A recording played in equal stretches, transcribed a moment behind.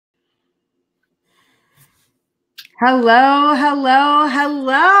Hello, hello,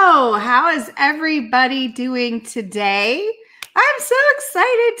 hello. How is everybody doing today? I'm so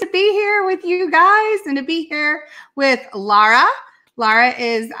excited to be here with you guys and to be here with Lara. Lara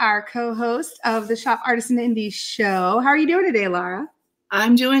is our co-host of the Shop Artisan Indie show. How are you doing today, Lara?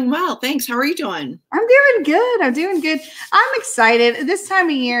 I'm doing well. Thanks. How are you doing? I'm doing good. I'm doing good. I'm excited. This time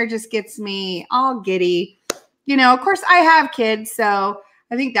of year just gets me all giddy. You know, of course, I have kids, so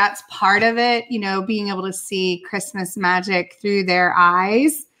I think that's part of it, you know, being able to see Christmas magic through their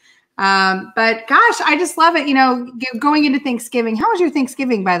eyes. But gosh, I just love it. You know, going into Thanksgiving. How was your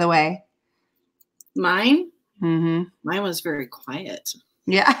Thanksgiving, by the way? Mine? Mm-hmm. Mine was very quiet.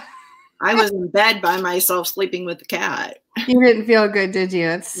 Yeah. I was in bed by myself sleeping with the cat. You didn't feel good, did you?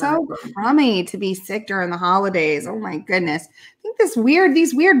 It's so crummy to be sick during the holidays. Oh my goodness. I think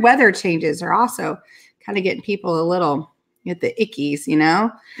these weird weather changes are also kind of getting people a little get the ickies, you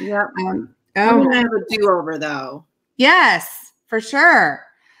know? Yep. I'm going to have a do-over, though. Yes, for sure.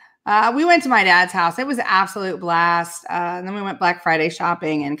 We went to my dad's house. It was an absolute blast. And then we went Black Friday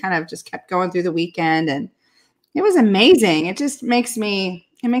shopping and kind of just kept going through the weekend. And it was amazing. It just makes me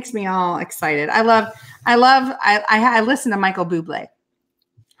all excited. I listen to Michael Bublé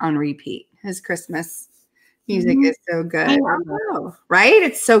on repeat. His Christmas music is so good. I know, right?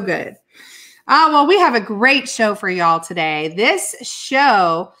 It's so good. Well, we have a great show for y'all today. This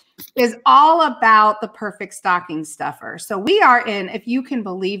show is all about the perfect stocking stuffer. So we are in, if you can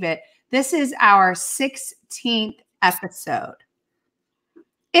believe it, this is our 16th episode.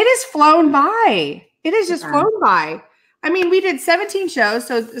 It has flown by. It has just flown by. I mean, we did 17 shows.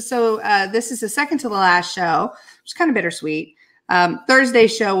 So this is the second to the last show, which is kind of bittersweet.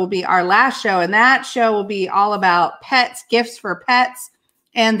 Thursday's show will be our last show, and that show will be all about pets, gifts for pets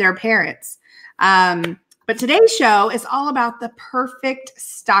and their parents. But today's show is all about the perfect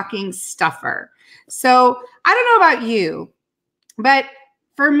stocking stuffer. So I don't know about you, but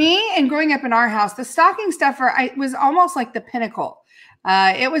for me and growing up in our house, the stocking stuffer was almost like the pinnacle.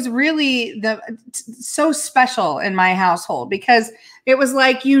 It was really so special in my household because it was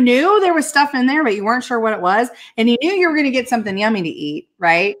like you knew there was stuff in there, but you weren't sure what it was. And you knew you were going to get something yummy to eat,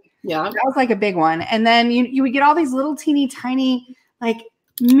 right? Yeah. That was like a big one. And then you would get all these little teeny tiny like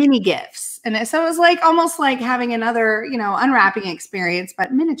mini gifts. And so it was like almost like having another, you know, unwrapping experience,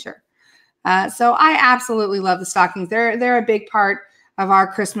 but miniature. So I absolutely love the stockings. They're a big part of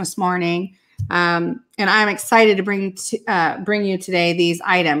our Christmas morning. And I'm excited to bring you today these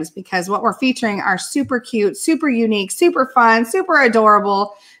items because what we're featuring are super cute, super unique, super fun, super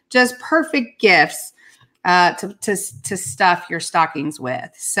adorable, just perfect gifts to stuff your stockings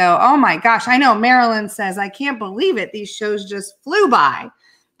with. So, oh my gosh, I know Marilyn says, I can't believe it. These shows just flew by.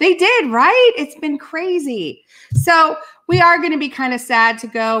 They did, right? It's been crazy. So we are going to be kind of sad to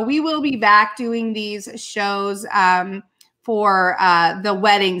go. We will be back doing these shows for the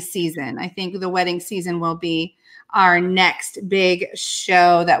wedding season. I think the wedding season will be our next big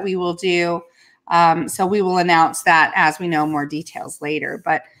show that we will do. So we will announce that as we know more details later.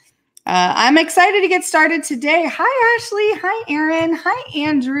 But I'm excited to get started today. Hi, Ashley. Hi, Aaron. Hi,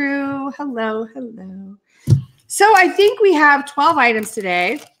 Andrew. Hello, hello. So I think we have 12 items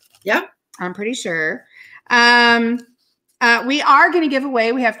today. Yep. I'm pretty sure. We are going to give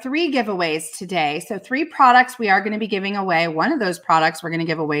away, we have 3 giveaways today. So 3 products we are going to be giving away. One of those products we're going to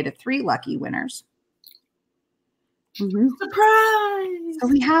give away to 3 lucky winners. Surprise! So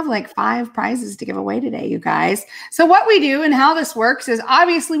we have like 5 prizes to give away today, you guys. So what we do and how this works is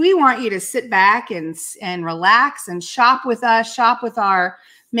obviously we want you to sit back and relax and shop with us, shop with our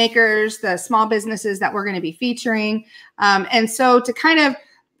makers, the small businesses that we're going to be featuring. And so to kind of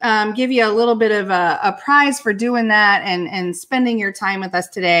give you a little bit of a prize for doing that and spending your time with us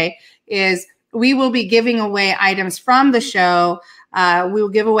today is we will be giving away items from the show. We will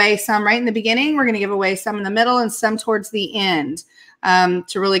give away some right in the beginning. We're going to give away some in the middle and some towards the end to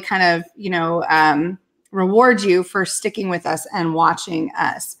really kind of, you know, reward you for sticking with us and watching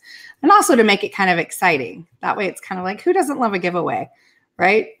us. And also to make it kind of exciting. That way it's kind of like, who doesn't love a giveaway?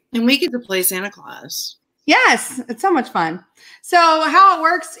 Right? And we get to play Santa Claus. Yes, it's so much fun. So how it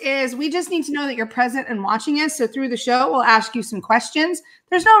works is we just need to know that you're present and watching us. So through the show, we'll ask you some questions.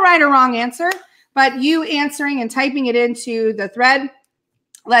 There's no right or wrong answer, but you answering and typing it into the thread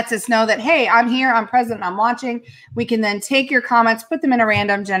lets us know that, hey, I'm here, I'm present, I'm watching. We can then take your comments, put them in a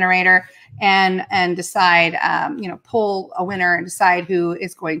random generator and decide, you know, pull a winner and decide who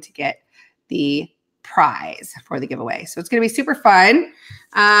is going to get the prize for the giveaway. So it's going to be super fun.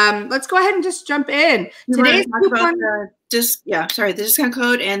 Let's go ahead and just jump in. Today's coupon, the discount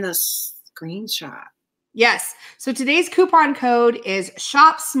code and the screenshot. Yes. So today's coupon code is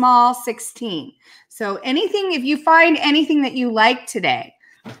ShopSmall16. So anything, if you find anything that you like today,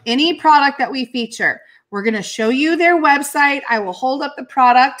 any product that we feature, we're going to show you their website. I will hold up the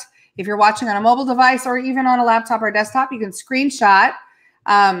product. If you're watching on a mobile device or even on a laptop or desktop, you can screenshot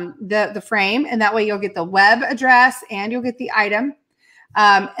the frame, and that way you'll get the web address and you'll get the item.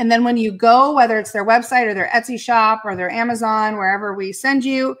 And then when you go, whether it's their website or their Etsy shop or their Amazon, wherever we send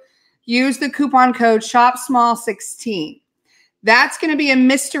you, use the coupon code ShopSmall16. That's going to be a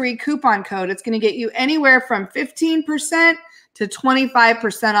mystery coupon code. It's going to get you anywhere from 15% to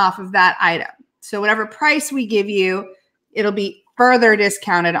 25% off of that item. So whatever price we give you, it'll be further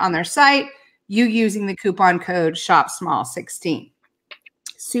discounted on their site, you using the coupon code ShopSmall16.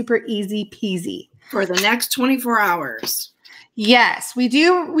 Super easy peasy. For the next 24 hours. Yes, we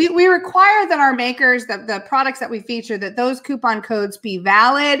do. We require that our makers, the products that we feature, that those coupon codes be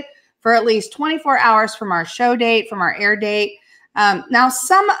valid for at least 24 hours from our show date, from our air date. Now,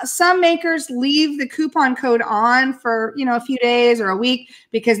 some makers leave the coupon code on for, a few days or a week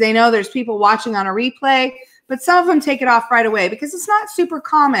because they know there's people watching on a replay, but some of them take it off right away because it's not super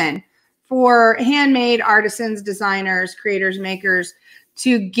common for handmade artisans, designers, creators, makers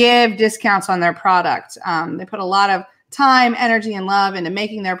to give discounts on their product. They put a lot of time, energy, and love into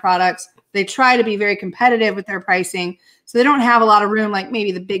making their products. They try to be very competitive with their pricing, so they don't have a lot of room like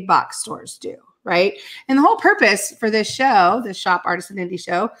maybe the big box stores do, right? And the whole purpose for this show, the Shop Artisan Indie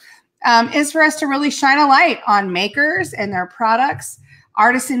Show, is for us to really shine a light on makers and their products,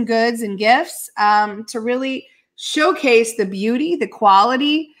 artisan goods and gifts, to really showcase the beauty, the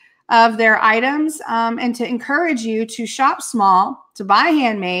quality of their items, and to encourage you to shop small, to buy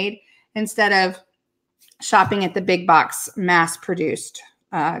handmade, instead of shopping at the big box mass-produced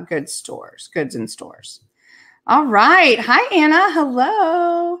goods and stores. All right. Hi, Anna.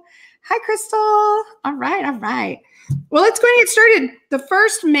 Hello. Hi, Crystal. All right. All right. Well, let's go ahead and get started. The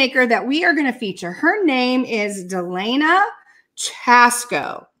first maker that we are going to feature, her name is Delana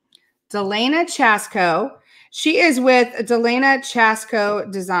Chasko. Delana Chasko. She is with Delana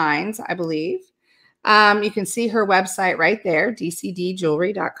Chasko Designs, I believe. You can see her website right there,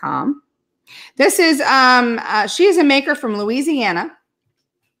 dcdjewelry.com. This is, she is a maker from Louisiana.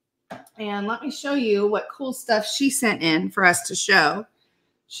 And let me show you what cool stuff she sent in for us to show.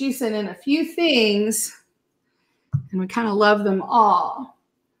 She sent in a few things, and we kind of love them all.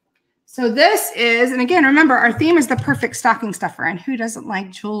 So this is, and again, remember, our theme is the perfect stocking stuffer, and who doesn't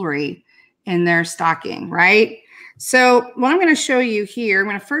like jewelry in their stocking, right? So what I'm going to show you here, I'm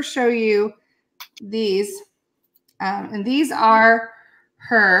going to first show you these, and these are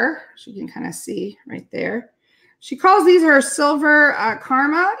her, you can kind of see right there. She calls these her silver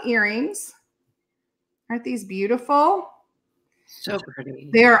karma earrings. Aren't these beautiful? So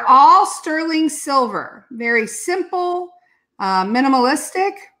pretty. They are all sterling silver, very simple,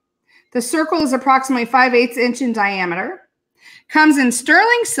 minimalistic. The circle is approximately 5/8 inch in diameter. Comes in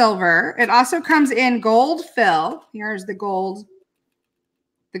sterling silver. It also comes in gold fill. Here's the gold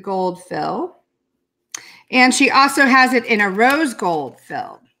fill. And she also has it in a rose gold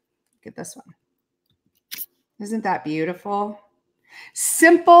fill. Look at this one. Isn't that beautiful?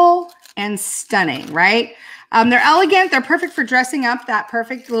 Simple and stunning, right? They're elegant. They're perfect for dressing up that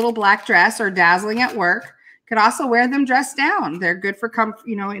perfect little black dress or dazzling at work. Could also wear them dressed down. They're good for,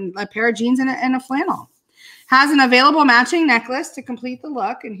 in a pair of jeans and a flannel. Has an available matching necklace to complete the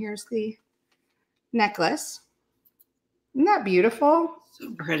look. And here's the necklace. Isn't that beautiful?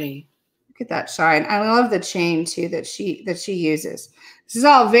 So pretty. Look at that shine. I love the chain too that she uses. This is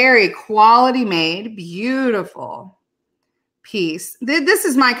all very quality made, beautiful piece. This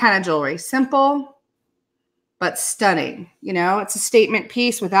is my kind of jewelry. Simple, but stunning. It's a statement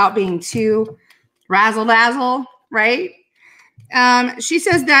piece without being too razzle dazzle, right? She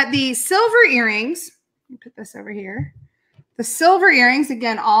says that the silver earrings, let me put this over here. The silver earrings,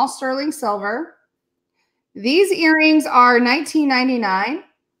 again, all sterling silver. These earrings are $19.99.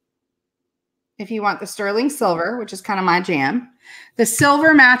 If you want the sterling silver, which is kind of my jam. The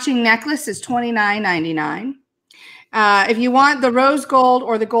silver matching necklace is $29.99. If you want the rose gold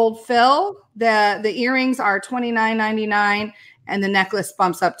or the gold fill, the earrings are $29.99 and the necklace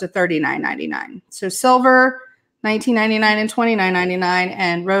bumps up to $39.99. So silver, $19.99 and $29.99,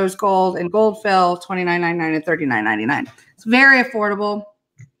 and rose gold and gold fill, $29.99 and $39.99. It's very affordable,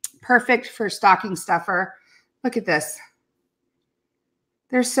 perfect for stocking stuffer. Look at this.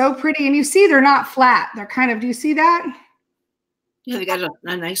 They're so pretty. And you see they're not flat. They're kind of, do you see that? Yeah, they got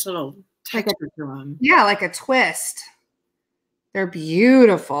a nice little texture to them. Yeah, like a twist. They're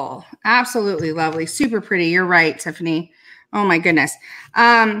beautiful. Absolutely lovely. Super pretty. You're right, Tiffany. Oh, my goodness.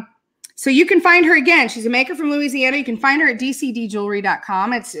 So you can find her again. She's a maker from Louisiana. You can find her at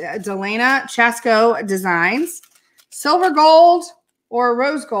dcdjewelry.com. It's Delana Chasco Designs. Silver gold or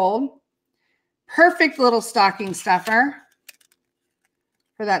rose gold. Perfect little stocking stuffer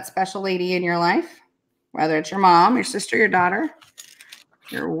for that special lady in your life, whether it's your mom, your sister, your daughter,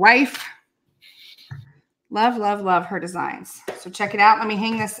 your wife. Love, love, love her designs. So check it out. Let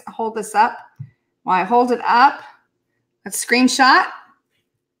me hold this up. While I hold it up, let's screenshot.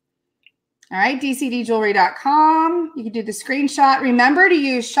 All right, dcdjewelry.com. You can do the screenshot. Remember to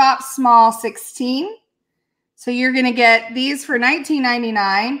use shop small 16. So you're going to get these for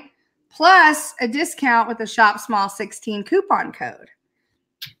 $19.99 plus a discount with the shop small 16 coupon code.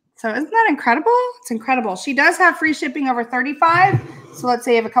 So isn't that incredible? It's incredible. She does have free shipping over 35. So let's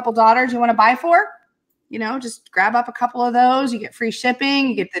say you have a couple daughters you want to buy for, you know, just grab up a couple of those. You get free shipping.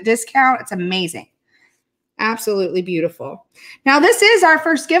 You get the discount. It's amazing. Absolutely beautiful. Now this is our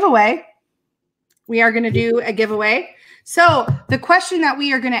first giveaway. We are going to do a giveaway. So the question that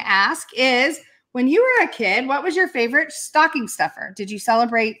we are going to ask is, when you were a kid, what was your favorite stocking stuffer? Did you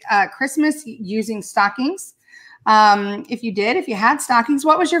celebrate Christmas using stockings? If you did, if you had stockings,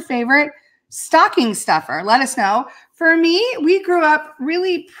 what was your favorite stocking stuffer? Let us know. For me, we grew up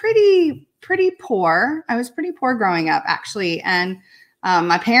really pretty poor. I was pretty poor growing up, actually. And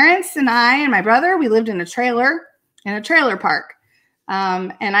my parents and I and my brother, we lived in a trailer park.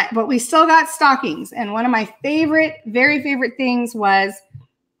 But we still got stockings. And one of my very favorite things was,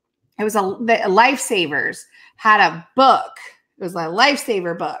 it was the Lifesavers had a book. It was a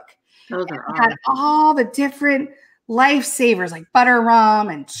Lifesaver book. Those are it had all the different Lifesavers like butter rum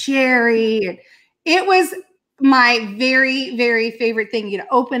and cherry. And it was my very favorite thing. You'd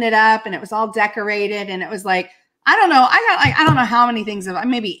open it up and it was all decorated. And it was like, I don't know. I don't know how many things,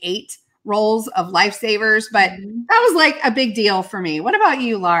 maybe 8 rolls of Lifesavers, but that was like a big deal for me. What about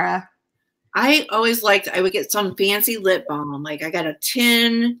you, Laura? I always liked, I would get some fancy lip balm. Like I got a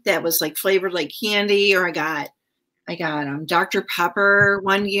tin that was like flavored like candy, or I got Dr. Pepper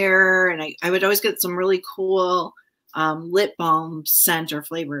one year, and I would always get some really cool lip balm scent or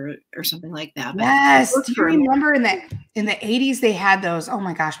flavor or something like that. But yes. Do you remember in the 80s they had those, oh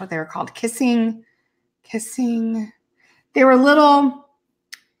my gosh, what they were called? Kissing. They were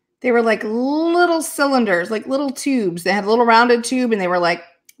like little cylinders, like little tubes. They had a little rounded tube and they were like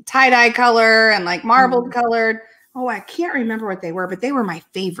tie-dye color and like marbled colored. Oh, I can't remember what they were, but they were my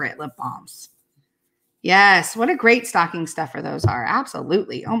favorite lip balms. Yes. What a great stocking stuffer those are.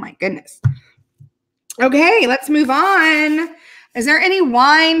 Absolutely. Oh my goodness. Okay, let's move on. Is there any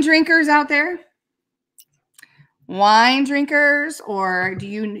wine drinkers out there? Wine drinkers, or do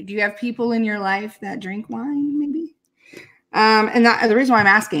you have people in your life that drink wine maybe? And the reason why I'm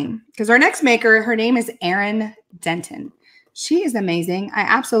asking, because our next maker, her name is Erin Denton. She is amazing. I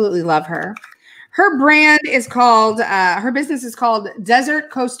absolutely love her. Her brand is called, her business is called Desert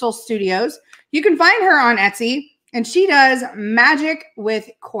Coastal Studios. You can find her on Etsy, and she does magic with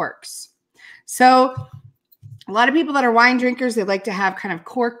corks. So a lot of people that are wine drinkers, they like to have kind of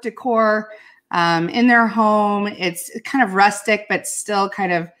cork decor in their home. It's kind of rustic, but still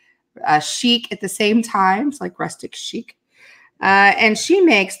kind of chic at the same time. It's like rustic chic. And she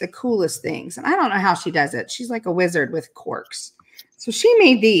makes the coolest things. And I don't know how she does it. She's like a wizard with corks. So she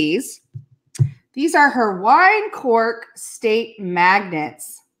made these. These are her wine cork state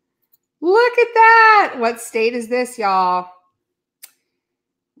magnets. Look at that. What state is this, y'all?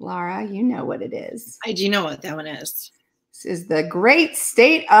 Laura, you know what it is. I do know what that one is. This is the great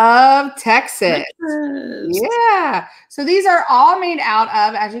state of Texas. Yeah. So these are all made out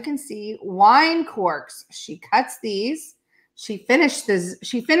of, as you can see, wine corks. She cuts these. She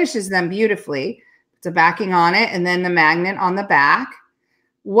finishes them beautifully. It's a backing on it and then the magnet on the back.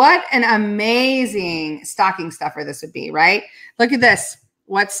 What an amazing stocking stuffer this would be, right? Look at this.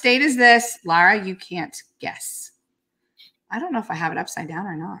 What state is this? Laura, you can't guess. I don't know if I have it upside down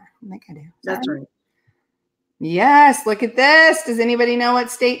or not. I think I do. That's right. Yes, look at this. Does anybody know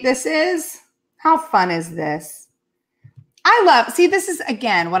what state this is? How fun is this? This is,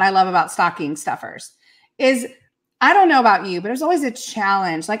 again, what I love about stocking stuffers is, I don't know about you, but there's always a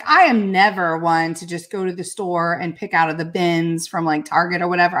challenge. Like, I am never one to just go to the store and pick out of the bins from like Target or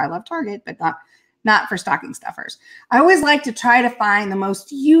whatever. I love Target, but not for stocking stuffers. I always like to try to find the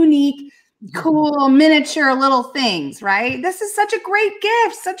most unique, cool, miniature little things, right? This is such a great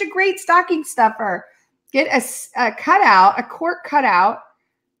gift, such a great stocking stuffer. Get a cutout, a cork cutout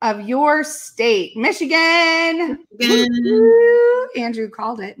of your state. Michigan. Andrew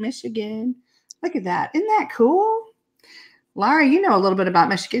called it Michigan. Look at that. Isn't that cool? Laura, you know a little bit about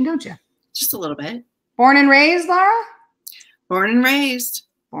Michigan, don't you? Just a little bit. Born and raised, Laura? Born and raised.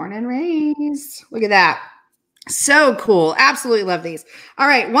 Born and raised. Look at that. So cool. Absolutely love these. All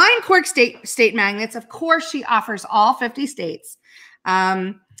right. Wine cork state magnets. Of course, she offers all 50 states.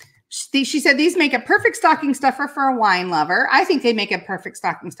 She said these make a perfect stocking stuffer for a wine lover. I think they make a perfect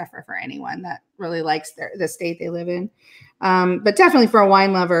stocking stuffer for anyone that really likes the state they live in. But definitely for a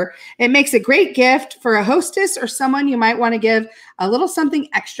wine lover. It makes a great gift for a hostess or someone you might want to give a little something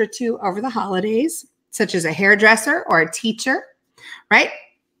extra to over the holidays, such as a hairdresser or a teacher, right?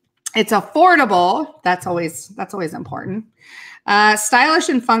 It's affordable. That's always important. Stylish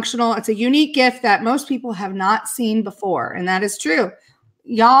and functional. It's a unique gift that most people have not seen before. And that is true.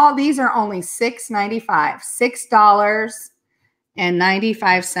 Y'all, these are only $6.95.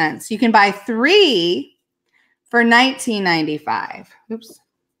 $6.95. You can buy 3 for $19.95. Oops.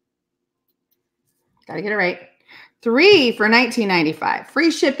 Got to get it right. 3 for $19.95.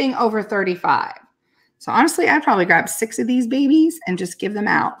 Free shipping over $35. So honestly, I'd probably grab 6 of these babies and just give them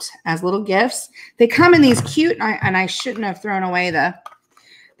out as little gifts. They come in these cute, and I shouldn't have thrown away they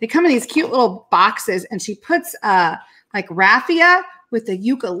come in these cute little boxes, and she puts like raffia with a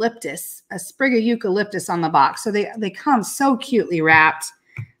eucalyptus, a sprig of eucalyptus on the box. So they come so cutely wrapped.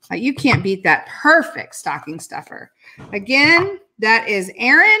 You can't beat that. Perfect stocking stuffer. Again, that is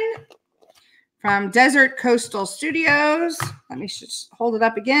Erin from Desert Coastal Studios. Let me just hold it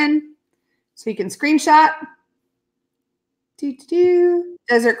up again so you can screenshot.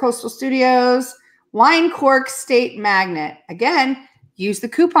 Desert Coastal Studios, wine cork state magnet. Again, use the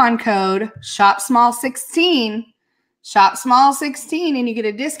coupon code SHOPSMALL16. SHOPSMALL16, and you get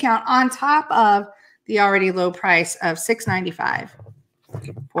a discount on top of the already low price of $6.95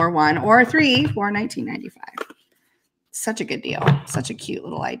 for 1 or 3 for $19.95. Such a good deal. Such a cute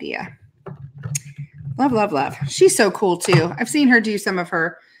little idea. Love, love, love. She's so cool too. I've seen her do some of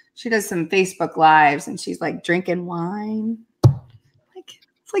her, she does some Facebook lives and she's like drinking wine.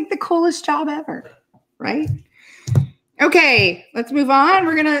 It's like the coolest job ever, right? Okay, let's move on.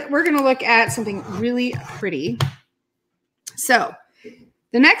 We're gonna look at something really pretty. So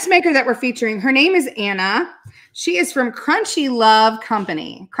the next maker that we're featuring, her name is Anna. She is from Crunchy Love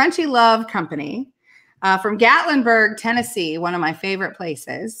Company. Crunchy Love Company from Gatlinburg, Tennessee, one of my favorite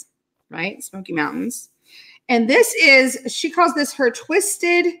places, right? Smoky Mountains. And this is, she calls this her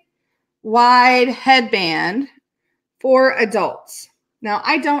twisted wide headband for adults. Now,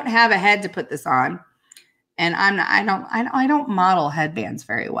 I don't have a head to put this on, and I don't model headbands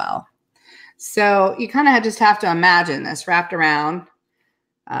very well. So you kind of just have to imagine this wrapped around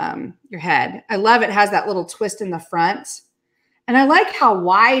your head. I love it has that little twist in the front. And I like how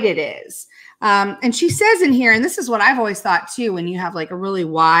wide it is. And she says in here, and this is what I've always thought too, when you have like a really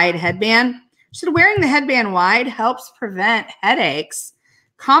wide headband, she said wearing the headband wide helps prevent headaches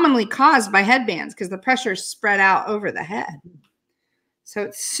commonly caused by headbands because the pressure is spread out over the head. So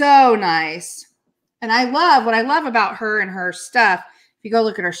it's so nice. And what I love about her and her stuff, if you go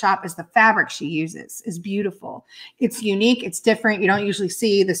look at her shop, is the fabric she uses is beautiful. It's unique. It's different. You don't usually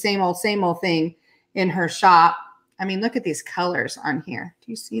see the same old thing in her shop. I mean, look at these colors on here.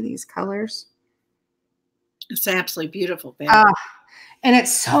 Do you see these colors? It's absolutely beautiful, babe. And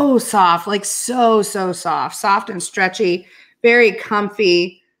it's so soft, like so soft, soft and stretchy, very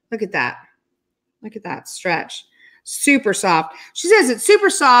comfy. Look at that. Look at that stretch. Super soft. She says it's super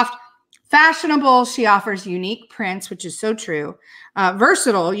soft. Fashionable, she offers unique prints, which is so true.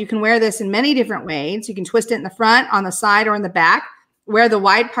 Versatile, you can wear this in many different ways. You can twist it in the front, on the side, or in the back. Wear the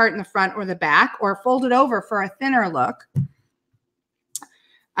wide part in the front or the back, or fold it over for a thinner look.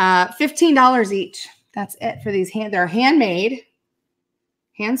 $15 each. That's it for these. They're handmade,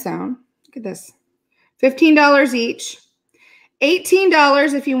 hand sewn. Look at this. $15 each.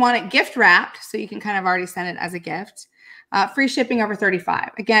 $18 if you want it gift wrapped, so you can kind of already send it as a gift. Free shipping over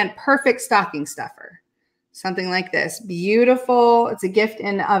 $35. Again, perfect stocking stuffer. Something like this. Beautiful. It's a gift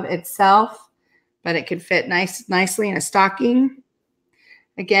in of itself, but it could fit nicely in a stocking.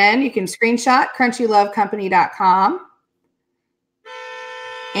 Again, you can screenshot crunchylovecompany.com.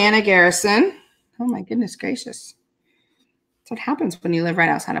 Anna Garrison. Oh my goodness gracious. That's what happens when you live right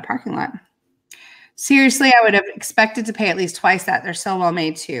outside a parking lot. Seriously, I would have expected to pay at least twice that. They're so well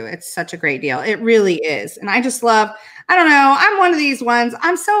made too. It's such a great deal. It really is. And I just love, I don't know, I'm one of these ones.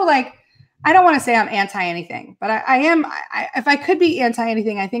 I'm so like, I don't want to say I'm anti anything, but I am. If I could be anti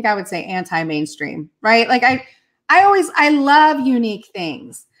anything, I think I would say anti mainstream, right? Like I love unique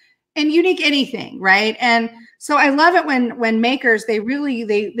things and unique anything, right? And so I love it when makers, they really,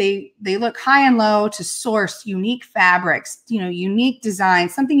 they look high and low to source unique fabrics, unique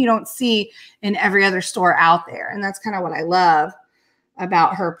designs, something you don't see in every other store out there. And that's kind of what I love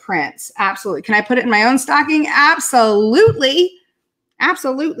about her prints. Absolutely. Can I put it in my own stocking? Absolutely.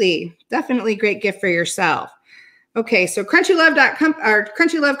 Absolutely. Definitely great gift for yourself. Okay, so crunchylove.com or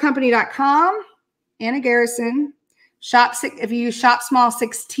crunchylovecompany.com. Anna Garrison. If you use Shop Small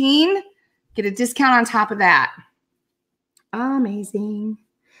 16, get a discount on top of that. Amazing.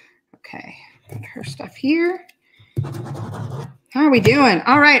 Okay, put her stuff here. How are we doing?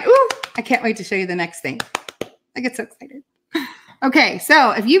 All right. Ooh, I can't wait to show you the next thing. I get so excited. Okay,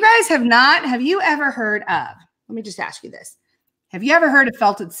 so if you guys have you ever heard of, let me just ask you this. Have you ever heard of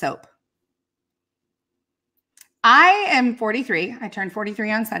felted soap? I am 43. I turned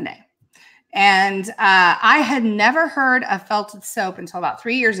 43 on Sunday. And I had never heard of felted soap until about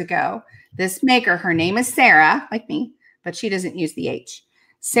 3 years ago. This maker, her name is Sarah, like me, but she doesn't use the H.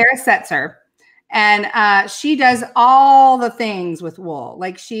 Sarah Setzer. And she does all the things with wool.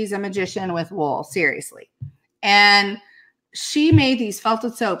 Like she's a magician with wool, seriously. And she made these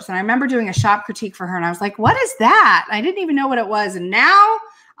felted soaps. And I remember doing a shop critique for her. And I was like, what is that? I didn't even know what it was. And now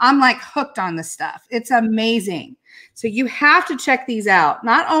I'm like hooked on this stuff. It's amazing. So you have to check these out.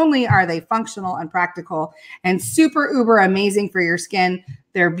 Not only are they functional and practical and super uber amazing for your skin,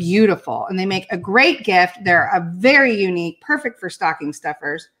 they're beautiful and they make a great gift. They're a very unique, perfect for stocking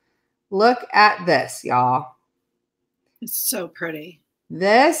stuffers. Look at this, y'all. It's so pretty.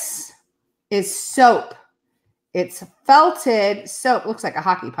 This is soap. It's felted soap. Looks like a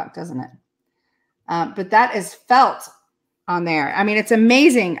hockey puck, doesn't it? But that is felt on there. I mean, it's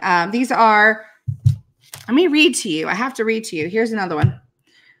amazing. These are, let me read to you. I have to read to you. Here's another one.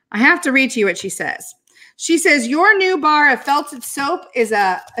 I have to read to you what she says. She says, your new bar of felted soap is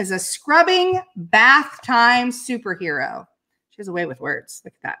a scrubbing bath time superhero. She has a way with words.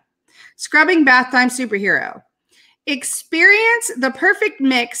 Look at that. Scrubbing bath time superhero. Experience the perfect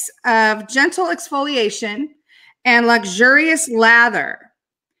mix of gentle exfoliation and luxurious lather.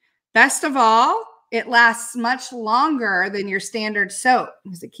 Best of all, it lasts much longer than your standard soap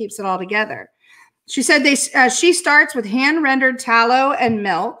because it keeps it all together. She said she starts with hand-rendered tallow and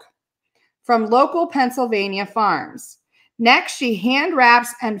milk from local Pennsylvania farms. Next, she hand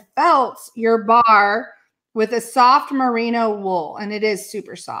wraps and felts your bar with a soft merino wool, and it is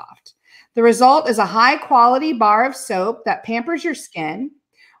super soft. The result is a high-quality bar of soap that pampers your skin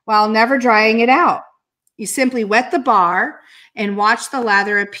while never drying it out. You simply wet the bar and watch the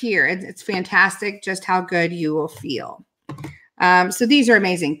lather appear. It's fantastic just how good you will feel. So these are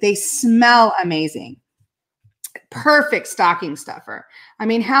amazing. They smell amazing. Perfect stocking stuffer. I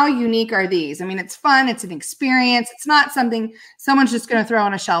mean, how unique are these? I mean, it's fun. It's an experience. It's not something someone's just going to throw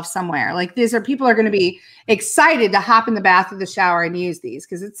on a shelf somewhere. Like these are people are going to be excited to hop in the bath or the shower and use these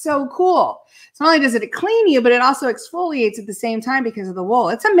because it's so cool. So not only does it clean you, but it also exfoliates at the same time because of the wool.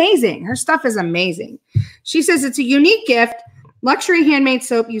 It's amazing. Her stuff is amazing. She says it's a unique gift, luxury handmade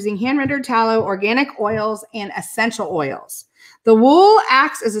soap using hand-rendered tallow, organic oils, and essential oils. The wool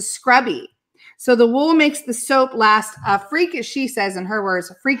acts as a scrubby. So the wool makes the soap last she says in her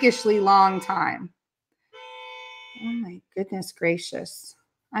words, a freakishly long time. Oh my goodness gracious.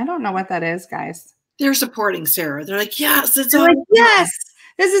 I don't know what that is, guys. They're supporting Sarah. They're like, yes, it's like, yes,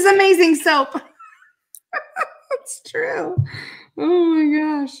 this is amazing soap. It's true. Oh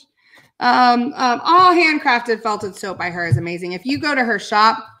my gosh. All handcrafted felted soap by her is amazing. If you go to her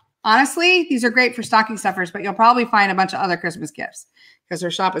shop, honestly, these are great for stocking stuffers, but you'll probably find a bunch of other Christmas gifts because her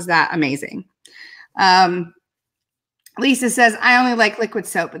shop is that amazing. Lisa says, I only like liquid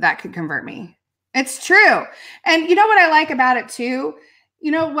soap, but that could convert me. It's true. And you know what I like about it too?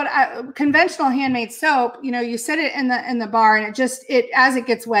 You know what? Conventional handmade soap, you know, you set it in the bar and as it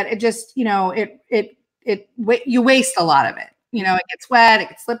gets wet, it just, you know, you waste a lot of it. You know, it gets wet, it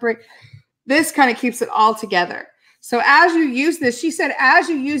gets slippery. This kind of keeps it all together. So as you use this, she said, as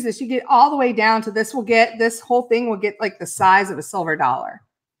you use this, you get all the way down to this whole thing will get like the size of a silver dollar.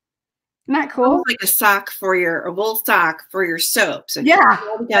 Isn't that cool? Like a wool sock for your soap. So yeah.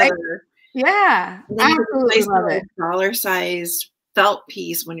 Together. Right? Yeah. I absolutely love it. Dollar-sized felt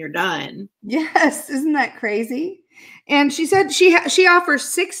piece when you're done. Yes. Isn't that crazy? And she said she offers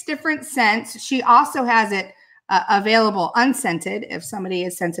 6 different scents. She also has it available unscented if somebody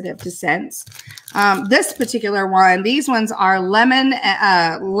is sensitive to scents. This particular one, these ones are lavender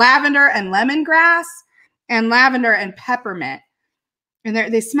and lemongrass and lavender and peppermint. And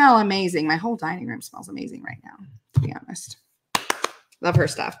they smell amazing. My whole dining room smells amazing right now, to be honest. Love her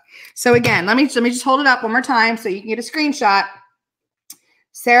stuff. So again, let me just hold it up one more time so you can get a screenshot.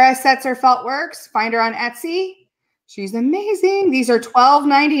 Sarah Setzer Feltworks. Find her on Etsy. She's amazing. These are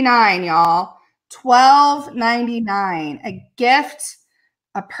 $12.99, y'all. $12.99. A gift,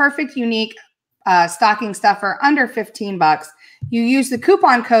 a perfect, unique stocking stuffer under $15. You use the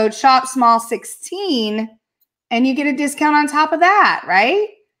coupon code SHOPSMALL16 and you get a discount on top of that, right?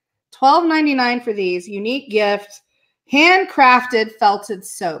 $12.99 for these. Unique gift. Handcrafted felted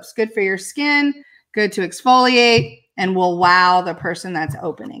soaps. Good for your skin. Good to exfoliate. And will wow the person that's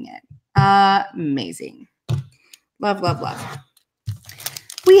opening it. Amazing. Love, love, love.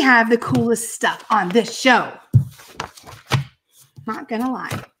 We have the coolest stuff on this show. Not gonna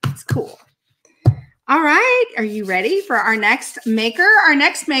lie. It's cool. All right. Are you ready for our next maker? Our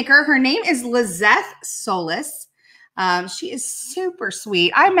next maker, her name is Lizeth Solis. She is super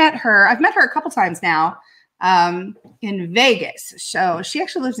sweet. I've met her a couple times now in Vegas. So she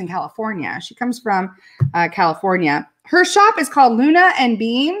actually lives in California. She comes from California. Her shop is called Luna and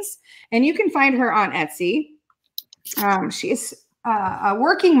Beams, and you can find her on Etsy. She is a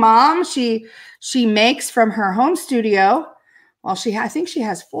working mom. She makes from her home studio. Well, I think she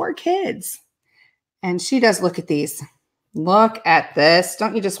has 4 kids. And she does, look at these. Look at this.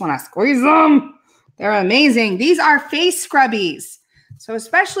 Don't you just want to squeeze them? They're amazing. These are face scrubbies. So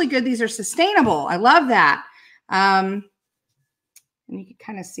especially good. These are sustainable. I love that. And you can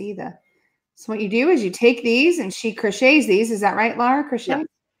kind of see so what you do is you take these and she crochets these. Is that right, Laura? Crochet? Yep.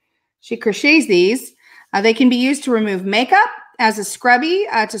 She crochets these. They can be used to remove makeup as a scrubby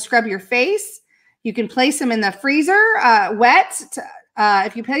to scrub your face. You can place them in the freezer wet.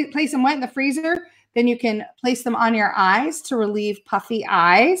 If you place them wet in the freezer, then you can place them on your eyes to relieve puffy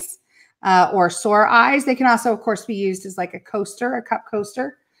eyes or sore eyes. They can also, of course, be used as like a coaster, a cup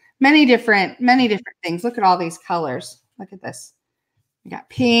coaster. Many different things. Look at all these colors. Look at this. We got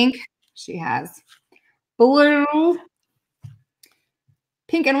pink. She has blue,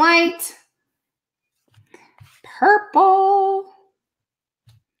 pink and white, purple.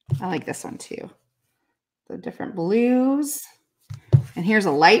 I like this one too. The different blues. And here's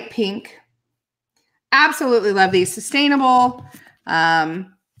a light pink. Absolutely love these. Sustainable.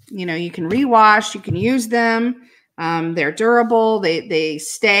 You can rewash. You can use them. They're durable. They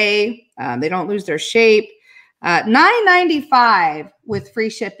stay. They don't lose their shape. $9.95 with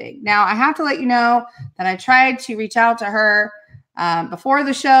free shipping. Now, I have to let you know that I tried to reach out to her before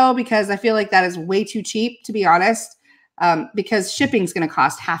the show because I feel like that is way too cheap, to be honest, because shipping is going to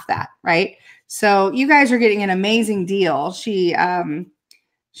cost half that, right? So you guys are getting an amazing deal. She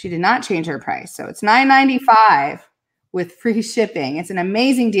did not change her price. So it's $9.95 with free shipping. It's an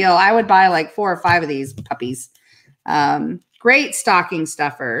amazing deal. I would buy like 4 or 5 of these puppies. Great stocking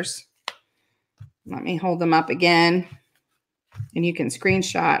stuffers. Let me hold them up again. And you can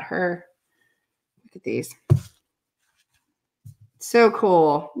screenshot her. Look at these. So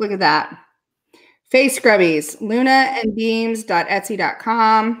cool. Look at that. Face scrubbies.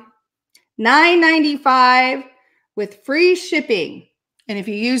 lunaandbeams.etsy.com. $9.95 with free shipping. And if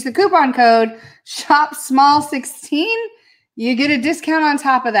you use the coupon code SHOPSMALL16, you get a discount on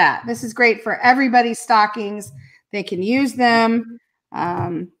top of that. This is great for everybody's stockings. They can use them,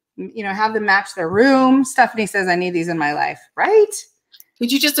 have them match their room. Stephanie says, I need these in my life, right?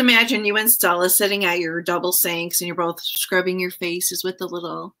 Could you just imagine you and Stella sitting at your double sinks and you're both scrubbing your faces with the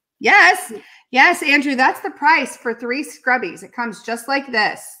little... Yes. Yes, Andrew, that's the price for 3 scrubbies. It comes just like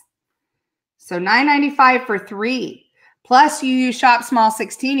this. So $9.95 for 3. Plus, you use Shop Small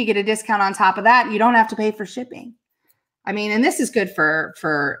 16, you get a discount on top of that. You don't have to pay for shipping. I mean, and this is good for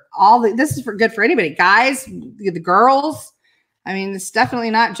good for anybody, guys, the girls. I mean, it's definitely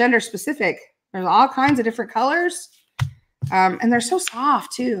not gender specific. There's all kinds of different colors, and they're so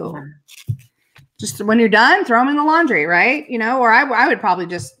soft too. Just when you're done, throw them in the laundry, right? Or I would probably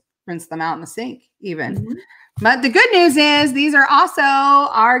just rinse them out in the sink, even. Mm-hmm. But the good news is these are also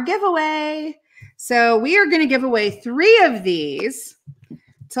our giveaway. So we are going to give away 3 of these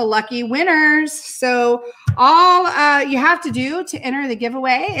to lucky winners. So all you have to do to enter the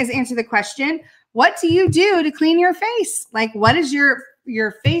giveaway is answer the question, what do you do to clean your face? Like, what is your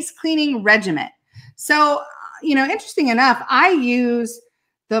face cleaning regimen? So, interesting enough, I use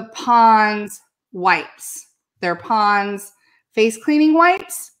the Pond's wipes. They're Pond's face cleaning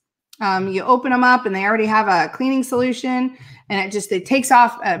wipes. You open them up and they already have a cleaning solution, and it takes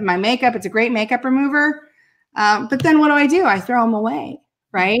off my makeup. It's a great makeup remover. But then what do? I throw them away,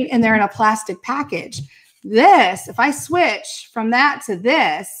 right? And they're in a plastic package. If I switch from that to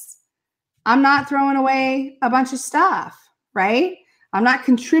this, I'm not throwing away a bunch of stuff, right? I'm not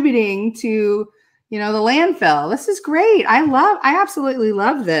contributing to, the landfill. This is great. I absolutely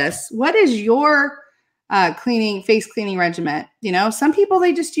love this. What is your face cleaning regimen? Some people,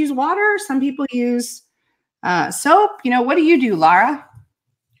 they just use water. Some people use soap. What do you do, Lara?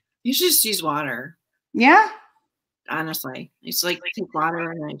 You should just use water. Yeah. Honestly, it's like take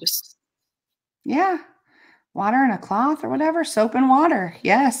water and I just. Yeah. Water and a cloth or whatever. Soap and water.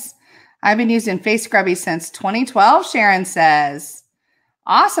 Yes. I've been using face scrubby since 2012, Sharon says.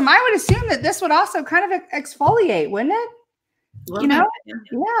 Awesome. I would assume that this would also kind of exfoliate, wouldn't it? You know?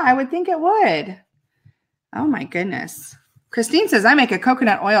 Yeah, I would think it would. Oh my goodness. Christine says, I make a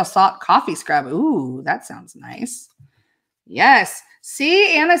coconut oil salt coffee scrub. Ooh, that sounds nice. Yes.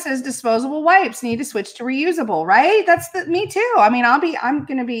 See, Anna says disposable wipes need to switch to reusable, right? That's me too. I mean, I'm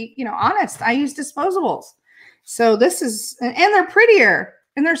going to be, honest. I use disposables. So this is, and they're prettier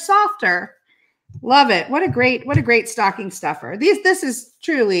and they're softer. Love it. What a great stocking stuffer. This is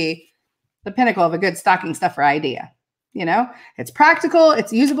truly the pinnacle of a good stocking stuffer idea. It's practical.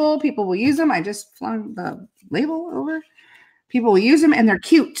 It's usable. People will use them. I just flung the label over. People will use them and they're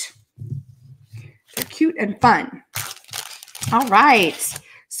cute. They're cute and fun. All right.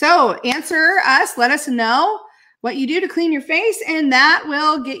 So answer us. Let us know what you do to clean your face, and that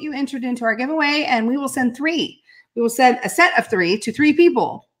will get you entered into our giveaway. And we will send 3. We will send a set of 3 to 3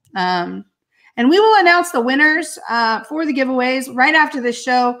 people. And we will announce the winners for the giveaways right after this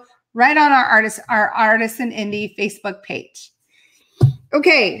show, right on our Artisan Indie Facebook page.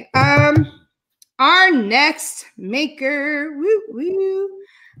 Okay. Our next maker. Woo, woo.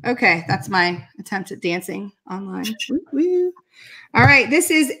 Okay, that's my attempt at dancing online. Woo, woo. All right,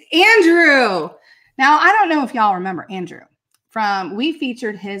 this is Andrew. Now, I don't know if y'all remember Andrew we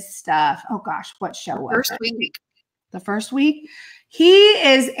featured his stuff. Oh gosh, what show was First it? week. The first week. He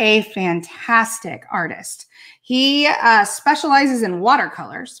is a fantastic artist. He specializes in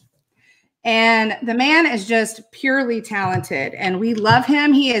watercolors. And the man is just purely talented, and we love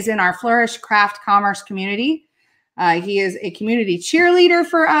him. He is in our Flourish Craft Commerce community. He is a community cheerleader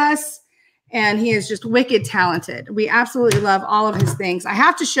for us, and he is just wicked talented. We absolutely love all of his things. I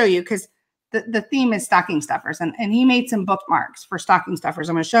have to show you because the theme is stocking stuffers, and he made some bookmarks for stocking stuffers.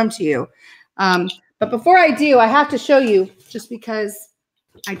 I'm going to show them to you. But before I do, I have to show you just because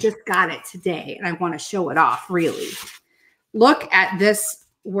I just got it today, and I want to show it off, really. Look at this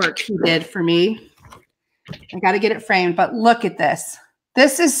work he did for me. I got to get it framed, but look at this.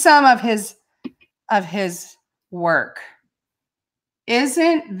 This is some of his work.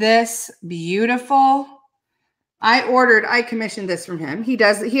 Isn't this beautiful? I commissioned this from him.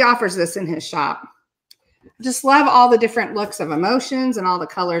 He offers this in his shop. Just love all the different looks of emotions and all the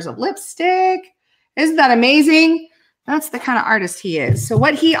colors of lipstick. Isn't that amazing? That's the kind of artist he is. So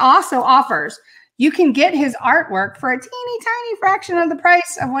what he also offers, you can get his artwork for a teeny tiny fraction of the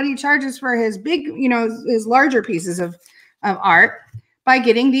price of what he charges for his big, his larger pieces of art by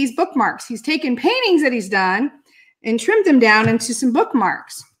getting these bookmarks. He's taken paintings that he's done and trimmed them down into some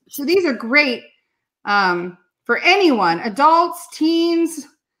bookmarks. So these are great for anyone, adults, teens,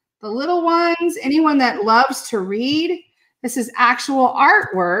 the little ones, anyone that loves to read. This is actual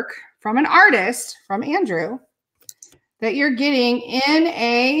artwork from an artist, from Andrew, that you're getting in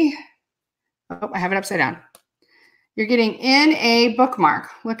a, oh, I have it upside down. You're getting in a bookmark.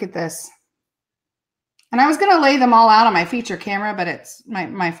 Look at this. And I was going to lay them all out on my feature camera, but it's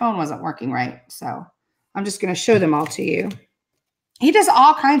my phone wasn't working right. So I'm just going to show them all to you. He does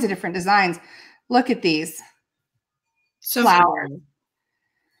all kinds of different designs. Look at these. So flowers. Cool.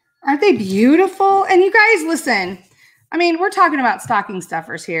 Aren't they beautiful? And you guys, listen, I mean, we're talking about stocking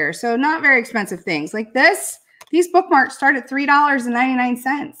stuffers here. So not very expensive things like this. These bookmarks start at $3.99.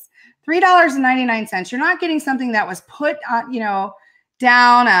 $3.99. You're not getting something that was put on,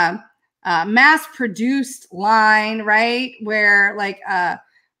 down a mass-produced line, right? Where like,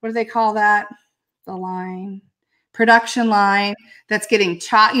 what do they call that? The line, production line that's getting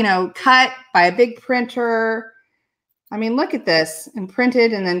cut by a big printer. I mean, look at this, and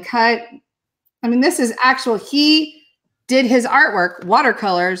printed and then cut. I mean, this is actual. He did his artwork,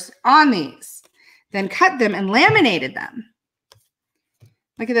 watercolors on these, then cut them and laminated them.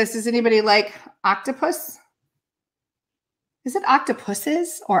 Look at this. Does anybody like octopus? Is it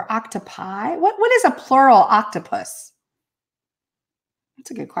octopuses or octopi? What is a plural octopus?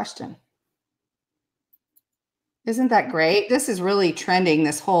 That's a good question. Isn't that great? This is really trending,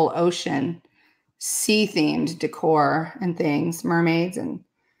 this whole ocean sea-themed decor and things, mermaids and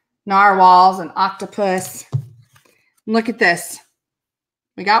narwhals and octopus. Look at this.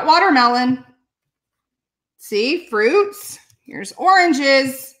 We got watermelon. See, fruits. Here's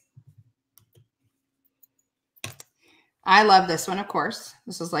oranges. I love this one, of course.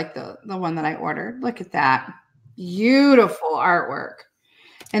 This is like the one that I ordered. Look at that. Beautiful artwork.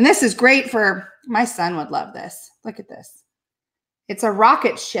 And this is great for, my son would love this. Look at this. It's a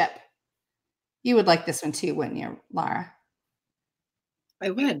rocket ship. You would like this one too, wouldn't you, Lara?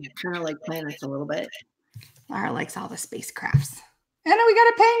 I would. Kind of like planets a little bit. Lara likes all the spacecrafts. And we got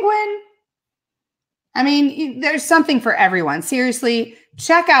a penguin. I mean, there's something for everyone. Seriously,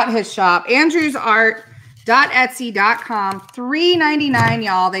 check out his shop, andrewsart.etsy.com. $3.99,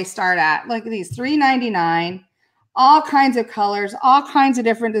 y'all. They start at. Look at these, $3.99. All kinds of colors, all kinds of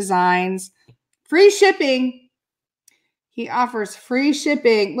different designs. Free shipping. He offers free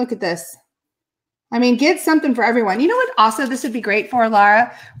shipping. Look at this. I mean, get something for everyone. You know what also this would be great for,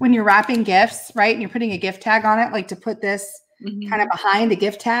 Laura? When you're wrapping gifts, right? And you're putting a gift tag on it, like to put this kind of behind the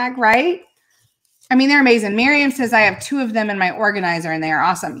gift tag, right? I mean, they're amazing. Miriam says, I have 2 of them in my organizer and they are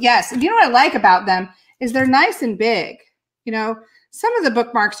awesome. Yes. And you know what I like about them is they're nice and big. You know, some of the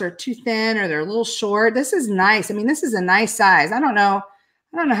bookmarks are too thin or they're a little short. This is nice. I mean, this is a nice size. I don't know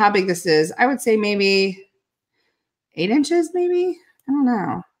how big this is. I would say maybe 8 inches, maybe. I don't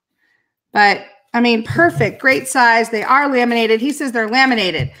know. But I mean, perfect. Great size. They are laminated. He says they're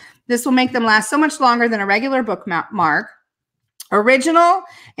laminated. This will make them last so much longer than a regular bookmark. Original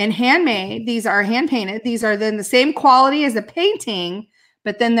and handmade. These are hand painted. These are then the same quality as a painting,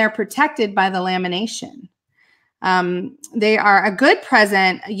 but then they're protected by the lamination. They are a good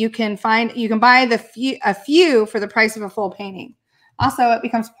present. You can buy a few for the price of a full painting. Also, it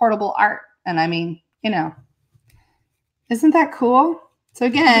becomes portable art. And I mean, you know, isn't that cool? So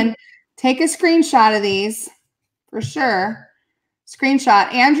again, take a screenshot of these for sure. Screenshot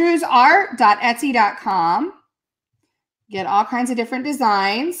andrewsart.etsy.com. Get all kinds of different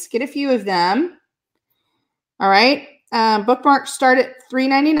designs. Get a few of them. All right. Bookmarks start at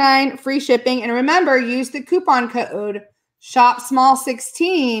 $3.99, free shipping. And remember, use the coupon code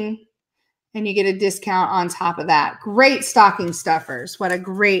SHOPSMALL16 and you get a discount on top of that. Great stocking stuffers. What a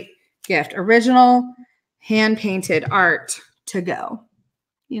great gift. Original hand-painted art to go.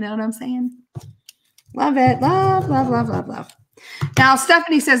 You know what I'm saying? Love it. Love, love, love, love, love. Now,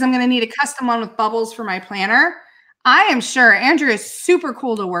 Stephanie says, I'm going to need a custom one with bubbles for my planner. I am sure Andrew is super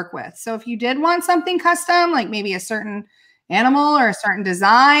cool to work with. So if you did want something custom, like maybe a certain animal or a certain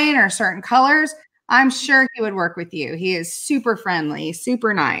design or certain colors, I'm sure he would work with you. He is super friendly,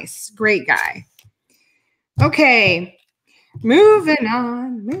 super nice, great guy. Okay. Moving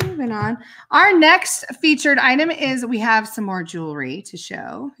on. Our next featured item is we have some more jewelry to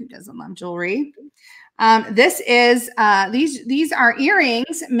show. Who doesn't love jewelry? This is these are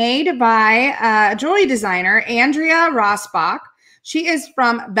earrings made by jewelry designer Andrea Rosbach. She is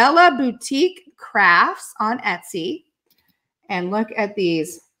from Bella Boutique Crafts on Etsy. And look at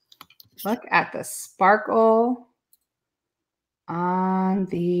these. Look at the sparkle on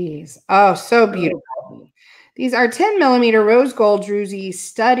these. Oh, so beautiful. These are 10 millimeter rose gold druzy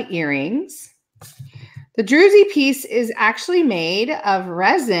stud earrings. The druzy piece is actually made of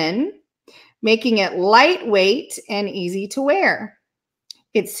resin, making it lightweight and easy to wear.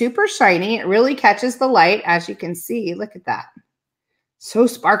 It's super shiny. It really catches the light, as you can see. Look at that. So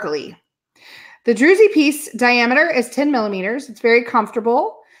sparkly. The druzy piece diameter is 10 millimeters. It's very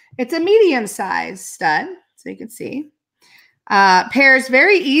comfortable. It's a medium-sized stud, so you can see. Pairs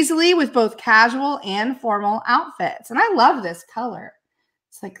very easily with both casual and formal outfits. And I love this color.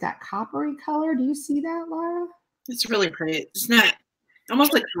 It's like that coppery color. Do you see that, Laura? It's really pretty. It's not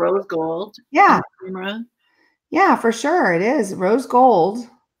almost like rose gold. Yeah. Yeah, for sure. It is rose gold.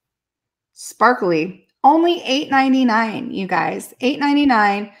 Sparkly. Only $8.99, you guys.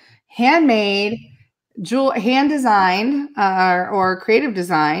 $8.99. Handmade, hand designed or creative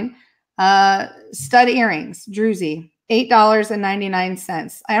design stud earrings, druzy.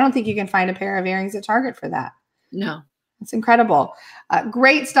 $8.99. I don't think you can find a pair of earrings at Target for that. No. It's incredible.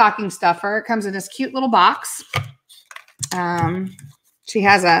 Great stocking stuffer. It comes in this cute little box. She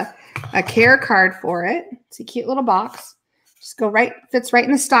has a care card for it. It's a cute little box. Just go right, fits right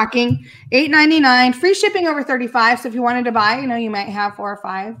in the stocking. $8.99. Free shipping over $35. So if you wanted to buy, you know, you might have 4 or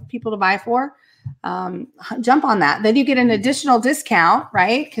 5 people to buy for. Jump on that. Then you get an additional discount,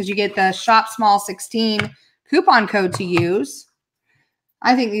 right? Because you get the Shop Small 16 coupon code to use.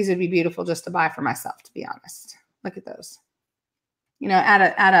 I think these would be beautiful just to buy for myself, to be honest. Look at those. You know,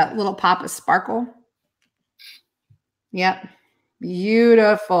 add a little pop of sparkle. Yep.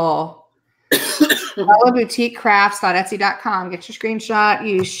 Beautiful. BellaBoutiqueCrafts.etsy.com. Get your screenshot.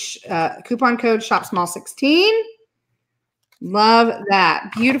 Use coupon code SHOPSMALL16. Love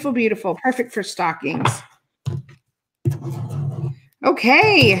that. Beautiful, beautiful. Perfect for stockings.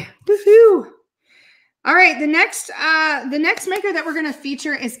 Okay. Woohoo. All right, the next maker that we're going to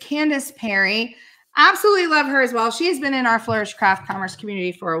feature is Candace Perry. Absolutely love her as well. She has been in our Flourish Craft Commerce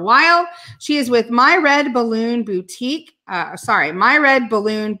community for a while. She is with My Red Balloon Boutique. My Red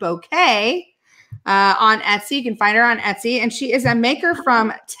Balloon Bouquet on Etsy. You can find her on Etsy, and she is a maker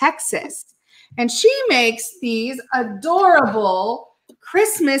from Texas, and she makes these adorable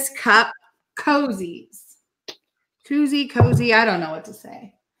Christmas cup cozies. Cozy. I don't know what to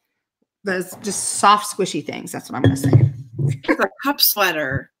say. Those just soft, squishy things. That's what I'm going to say. It's a cup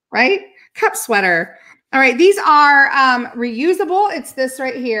sweater. Right? Cup sweater. All right. These are reusable. It's this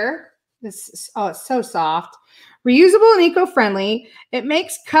right here. It's so soft. Reusable and eco-friendly. It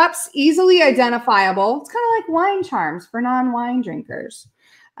makes cups easily identifiable. It's kind of like wine charms for non-wine drinkers.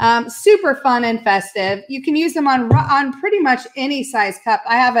 Super fun and festive. You can use them on pretty much any size cup.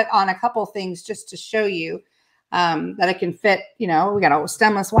 I have it on a couple things just to show you that it can fit. You know, we got a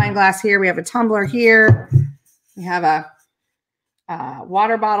stemless wine glass here. We have a tumbler here. We have a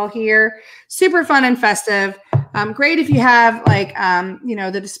water bottle here. Super fun and festive. Great if you have like, you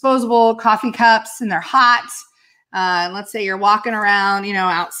know, the disposable coffee cups and they're hot. Let's say you're walking around, you know,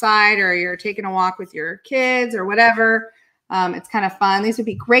 outside, or you're taking a walk with your kids or whatever. It's kind of fun. These would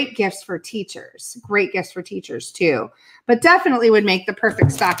be great gifts for teachers. Great gifts for teachers too. But definitely would make the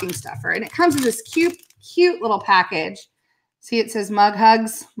perfect stocking stuffer. And it comes in this cute little package. See, it says mug hug.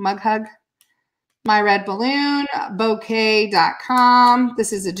 My Red Balloon, bouquet.com.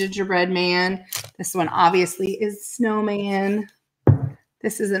 This is a gingerbread man. This one obviously is snowman.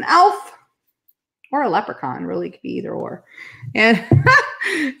 This is an elf or a leprechaun. Really could be either or. And,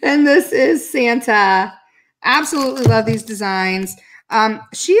 and this is Santa. Absolutely love these designs.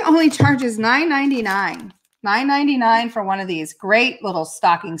 She only charges $9.99. $9.99 for one of these. Great little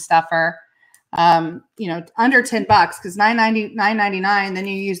stocking stuffer. You know, under $10 because $9.99. Then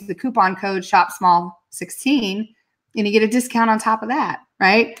you use the coupon code SHOPSMALL16 and you get a discount on top of that,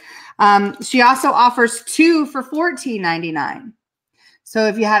 right? She also offers 2 for $14.99. So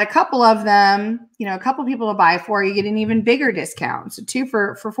if you had a couple of them, you know, a couple people to buy for, you get an even bigger discount. So 2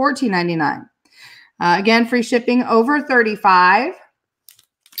 for $14.99. Again, free shipping over $35.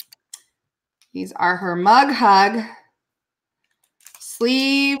 These are her mug hug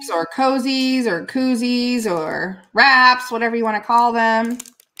sleeves or cozies or koozies or wraps, whatever you want to call them.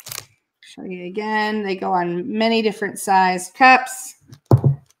 Show you again. They go on many different size cups.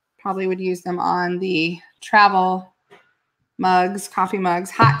 Probably would use them on the travel mugs, coffee mugs,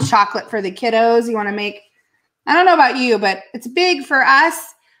 hot chocolate for the kiddos. You want to make, I don't know about you, but it's big for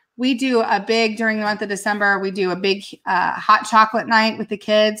us. We do a big, during the month of December, we do a big hot chocolate night with the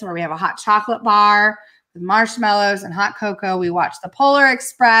kids where we have a hot chocolate bar with marshmallows and hot cocoa. We watch the Polar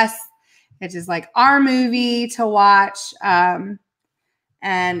Express, which is like our movie to watch. And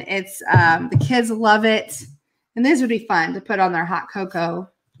it's, the kids love it. And this would be fun to put on their hot cocoa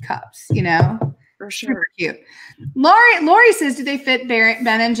cups, you know, for sure. Super cute. Lori says, do they fit Ben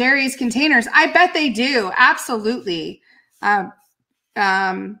and Jerry's containers? I bet they do. Absolutely. That's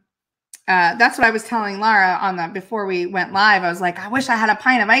what I was telling Lara before we went live. I was like, I wish I had a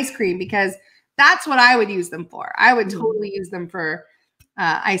pint of ice cream because that's what I would use them for. I would totally use them for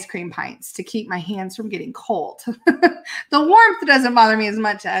ice cream pints to keep my hands from getting cold. The warmth doesn't bother me as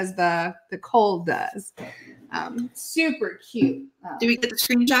much as the cold does. Super cute. Do we get the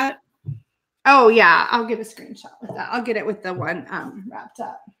screenshot? Oh yeah, I'll get a screenshot with that. I'll get it with the one wrapped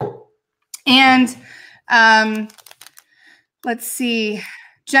up. And let's see.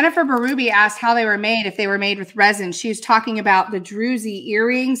 Jennifer Berube asked how they were made, if they were made with resin. She was talking about the druzy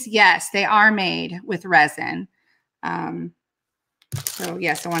earrings. Yes, they are made with resin. So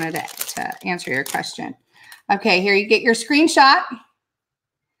yes, I wanted to answer your question. Okay, here you get your screenshot.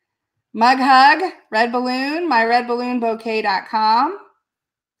 Mug hug, Red Balloon, myredballoonbouquet.com.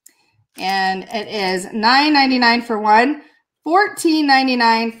 And it is $9.99 for one,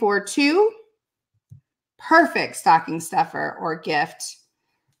 $14.99 for two. Perfect stocking stuffer or gift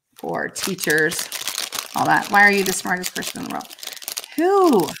for teachers. All that. Why are you the smartest person in the world?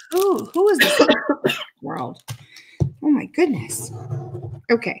 Who is the smartest person in the world? Oh my goodness.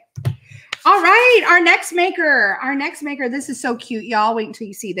 Okay. All right. Our next maker. This is so cute, y'all. Wait until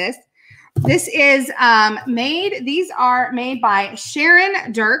you see this. This is made. These are made by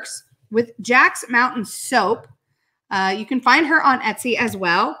Sharon Dirks with Jack's Mountain Soap. You can find her on Etsy as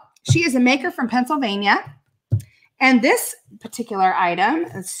well. She is a maker from Pennsylvania. And this particular item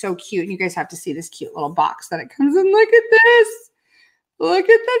is so cute. You guys have to see this cute little box that it comes in. Look at this. Look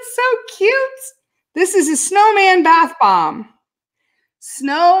at that. So cute. This is a snowman bath bomb.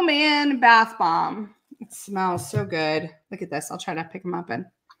 Snowman bath bomb. It smells so good. Look at this. I'll try to pick him up and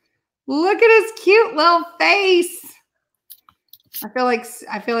look at his cute little face. I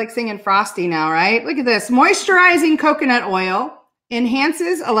feel like singing Frosty now, right? Look at this. Moisturizing coconut oil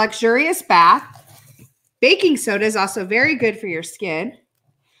enhances a luxurious bath. Baking soda is also very good for your skin.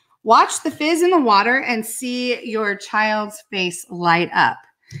 Watch the fizz in the water and see your child's face light up.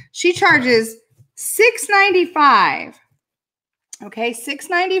 She charges $6.95 Okay,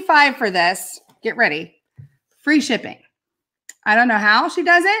 $6.95 for this. Get ready. Free shipping. I don't know how she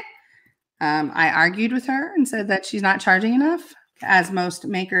does it. I argued with her and said that she's not charging enough, as most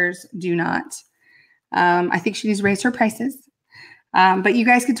makers do not. I think she needs to raise her prices. But you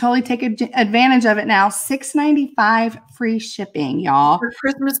guys could totally take advantage of it now. $6.95 free shipping, y'all. For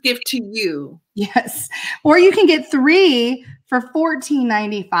Christmas gift to you. Yes. Or you can get 3 for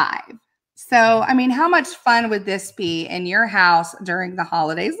 $14.95. So, I mean, how much fun would this be in your house during the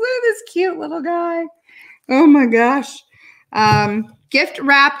holidays? Look at this cute little guy. Oh my gosh. Gift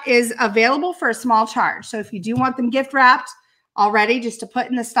wrap is available for a small charge. So if you do want them gift wrapped already, just to put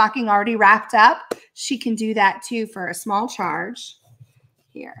in the stocking already wrapped up, she can do that too for a small charge.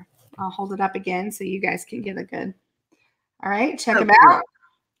 Here, I'll hold it up again so you guys can get a good. All right, check them out.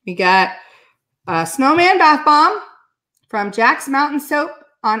 We got a snowman bath bomb from Jack's Mountain Soap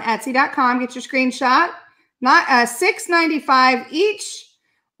on Etsy.com. Get your screenshot. Not $6.95 each,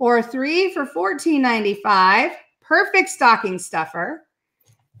 or 3 for $14.95. Perfect stocking stuffer.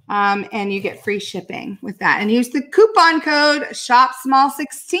 And you get free shipping with that. And use the coupon code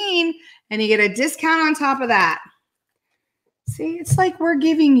SHOPSMALL16 and you get a discount on top of that. See, it's like we're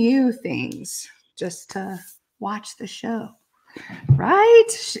giving you things just to watch the show, right?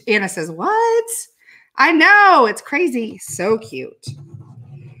 Anna says, what? I know, it's crazy. So cute.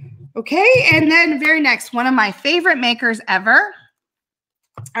 Okay, and then very next, one of my favorite makers ever.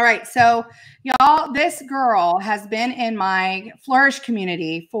 All right, so y'all, this girl has been in my Flourish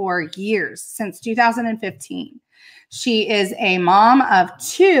community for years, since 2015. She is a mom of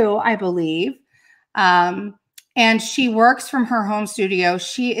 2, I believe, and she works from her home studio.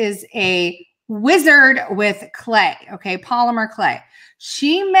 She is a wizard with clay, okay, polymer clay.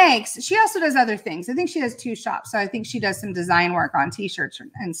 She also does other things. I think she has 2 shops, so I think she does some design work on t-shirts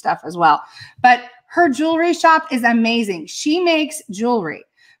and stuff as well. But her jewelry shop is amazing. She makes jewelry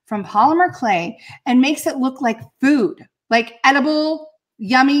from polymer clay and makes it look like food, like edible,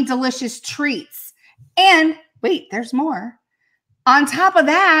 yummy, delicious treats. And wait, there's more. On top of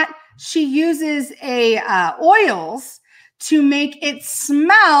that, she uses oils to make it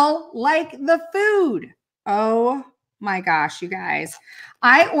smell like the food. Oh my gosh, you guys.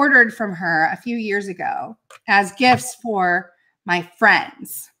 I ordered from her a few years ago as gifts for my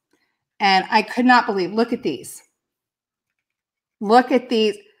friends. And I could not believe, look at these. Look at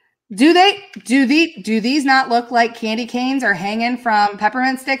these. Do these not look like candy canes are hanging from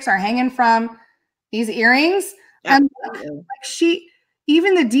peppermint sticks are hanging from these earrings? And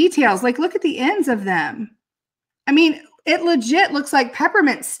even the details, like look at the ends of them. I mean, it legit looks like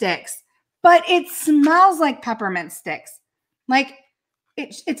peppermint sticks, but it smells like peppermint sticks. Like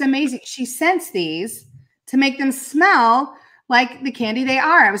it's amazing. She scents these to make them smell like the candy they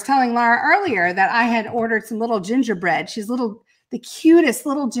are. I was telling Laura earlier that I had ordered some little gingerbread. The cutest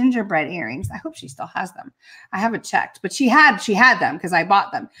little gingerbread earrings. I hope she still has them. I haven't checked, but she had them because I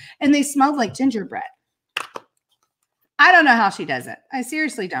bought them and they smelled like gingerbread. I don't know how she does it. I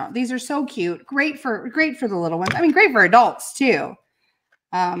seriously don't. These are so cute. Great for the little ones. I mean, great for adults too.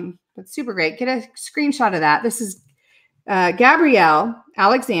 But super great. Get a screenshot of that. This is Gabrielle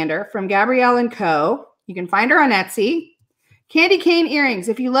Alexander from Gabrielle & Co. You can find her on Etsy. Candy cane earrings.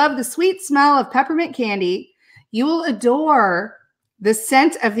 If you love the sweet smell of peppermint candy, you will adore the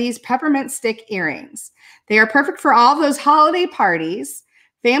scent of these peppermint stick earrings. They are perfect for all those holiday parties,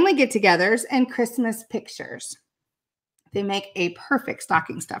 family get-togethers, and Christmas pictures. They make a perfect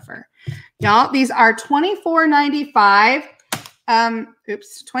stocking stuffer. Y'all, these are $24.95.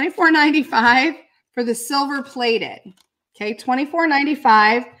 $24.95 for the silver plated. Okay,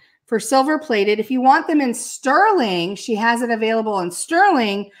 $24.95 for silver plated. If you want them in sterling, she has it available in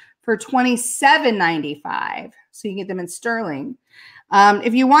sterling for $27.95. So you can get them in sterling.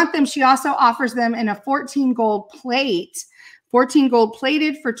 If you want them, she also offers them in a 14 gold plate, 14 gold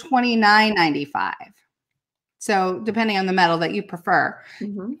plated for $29.95. So depending on the metal that you prefer,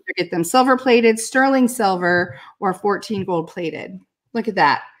 you get them silver plated, sterling silver, or 14 gold plated. Look at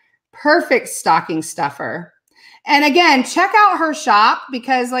that. Perfect stocking stuffer. And again, check out her shop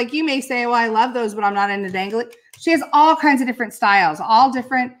because like you may say, well, I love those, but I'm not into dangling. She has all kinds of different styles, all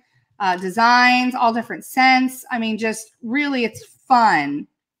different designs, all different scents. I mean, just really, it's fun.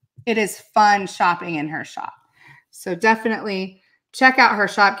 It is fun shopping in her shop. So definitely check out her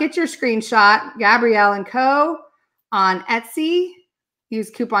shop. Get your screenshot, Gabrielle & Co. on Etsy. Use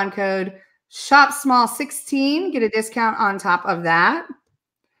coupon code SHOPSMALL16. Get a discount on top of that.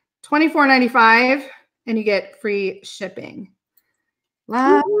 $24.95, and you get free shipping.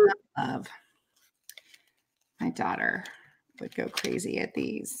 Love, love. My daughter would go crazy at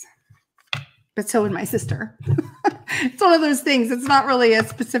these. But so would my sister. It's one of those things. It's not really a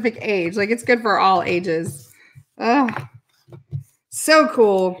specific age. Like it's good for all ages. Oh, so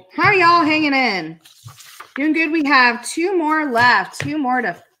cool. How are y'all hanging in? Doing good. We have 2 more left. 2 more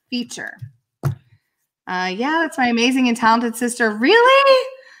to feature. Yeah, that's my amazing and talented sister. Really?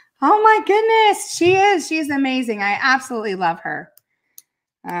 Oh my goodness. She is. She's amazing. I absolutely love her.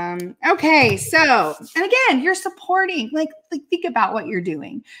 Okay, so, and again, you're supporting, like think about what you're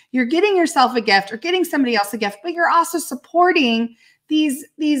doing. You're getting yourself a gift or getting somebody else a gift, but you're also supporting these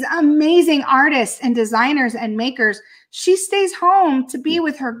amazing artists and designers and makers. She stays home to be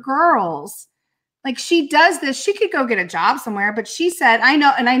with her girls. Like she does this. She could go get a job somewhere, but she said, I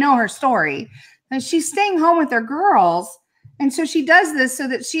know her story, and she's staying home with her girls. And so she does this so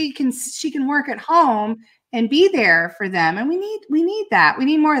that she can work at home and be there for them. And we need that. We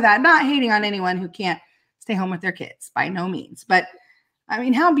need more of that. Not hating on anyone who can't stay home with their kids, by no means. But I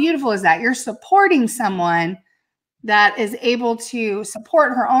mean, how beautiful is that? You're supporting someone that is able to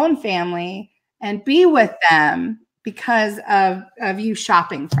support her own family and be with them because of you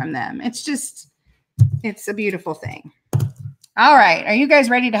shopping from them. It's a beautiful thing. All right. Are you guys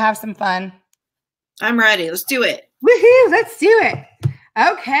ready to have some fun? I'm ready. Let's do it. Woohoo. Let's do it.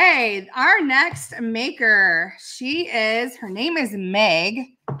 Okay, our next maker, her name is Meg,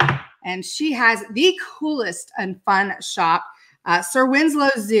 and she has the coolest and fun shop, Sir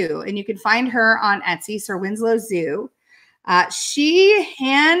Winslow Zoo, and you can find her on Etsy, Sir Winslow Zoo. She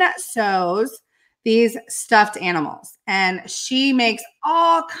hand sews these stuffed animals, and she makes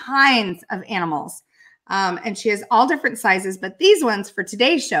all kinds of animals, and she has all different sizes, but these ones for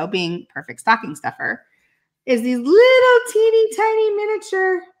today's show, being perfect stocking stuffer, is these little teeny tiny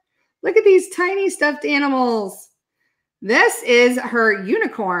miniature. Look at these tiny stuffed animals. This is her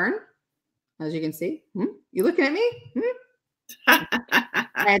unicorn, as you can see. You looking at me?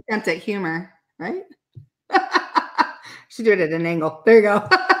 My attempt at humor, right? Should do it at an angle. There you go.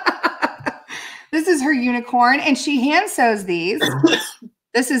 This is her unicorn, and she hand sews these.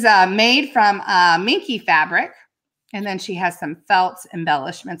 This is made from minky fabric, and then she has some felt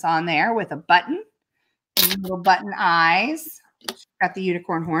embellishments on there with a button. Little button eyes. Got the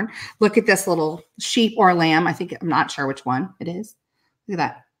unicorn horn. Look at this little sheep or lamb. I'm not sure which one it is. Look at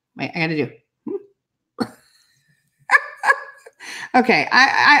that. Wait, I got to do. Okay,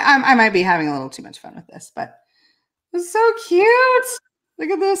 I might be having a little too much fun with this, but it's so cute. Look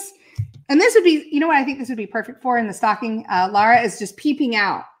at this. And this would be, you know what I think this would be perfect for in the stocking, Lara, is just peeping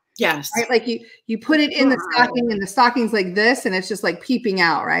out. Yes. Right? Like you put it in the stocking, and the stocking's like this, and it's just like peeping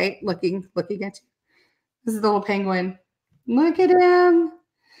out, right? Looking at you. This is the little penguin. Look at him.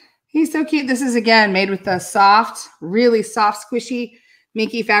 He's so cute. This is, again, made with the soft, really soft, squishy,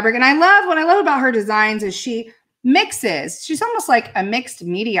 minky fabric. And what I love about her designs is she mixes. She's almost like a mixed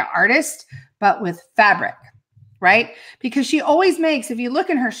media artist, but with fabric, right? Because she always makes, if you look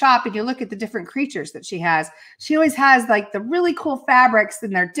in her shop and you look at the different creatures that she always has like the really cool fabrics,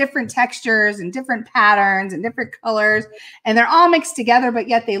 and they're different textures and different patterns and different colors. And they're all mixed together, but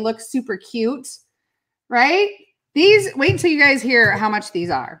yet they look super cute. Right? Wait until you guys hear how much these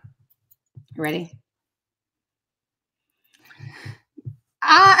are. You ready?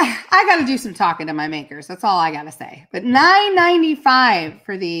 I got to do some talking to my makers. That's all I got to say. But $9.95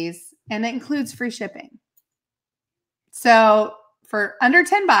 for these, and it includes free shipping. So for under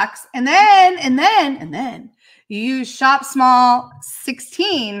 $10, and then you use Shop Small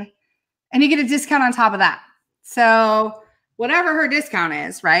 16, and you get a discount on top of that. So whatever her discount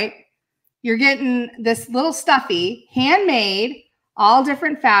is, right? You're getting this little stuffy, handmade, all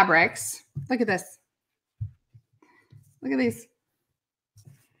different fabrics. Look at this. Look at these.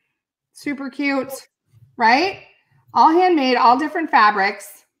 Super cute, right? All handmade, all different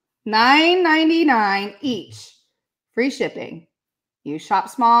fabrics. $9.99 each. Free shipping. You shop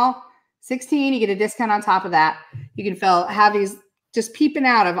small, 16, you get a discount on top of that. You can have these just peeping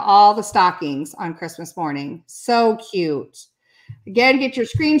out of all the stockings on Christmas morning. So cute. Again, get your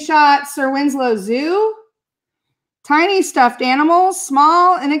screenshot. Sir Winslow Zoo. Tiny stuffed animals,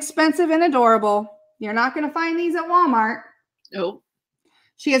 small, inexpensive, and adorable. You're not going to find these at Walmart. Nope.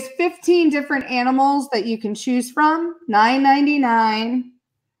 She has 15 different animals that you can choose from. $9.99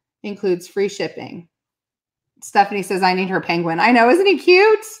 includes free shipping. Stephanie says, I need her penguin. I know. Isn't he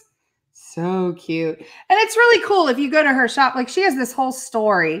cute? So cute. And it's really cool if you go to her shop. Like, she has this whole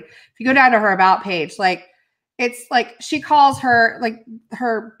story. If you go down to her About page, like, it's like she calls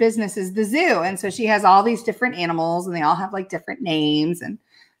her business is the zoo. And so she has all these different animals, and they all have like different names, and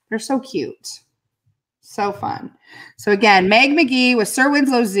they're so cute. So fun. So again, Meg McGee with Sir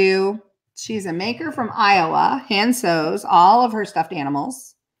Winslow Zoo. She's a maker from Iowa, hand sews all of her stuffed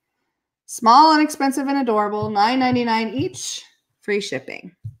animals. Small, inexpensive, and adorable. $9.99 each. Free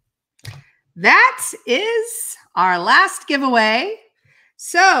shipping. That is our last giveaway.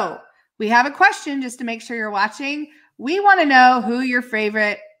 So we have a question just to make sure you're watching. We want to know who your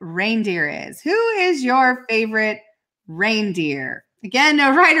favorite reindeer is. Who is your favorite reindeer? Again,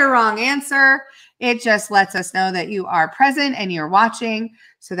 no right or wrong answer. It just lets us know that you are present and you're watching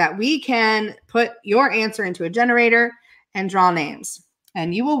so that we can put your answer into a generator and draw names.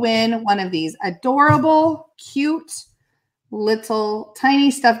 And you will win one of these adorable, cute, little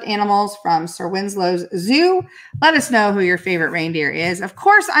tiny stuffed animals from Sir Winslow's Zoo. Let us know who your favorite reindeer is. Of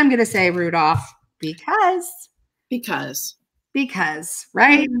course, I'm going to say Rudolph because,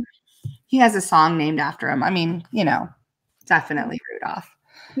 right? He has a song named after him. I mean, you know, definitely Rudolph.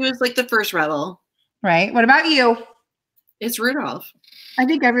 He was like the first rebel. Right. What about you? It's Rudolph. I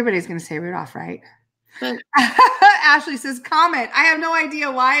think everybody's going to say Rudolph, right? But Ashley says, comment. I have no idea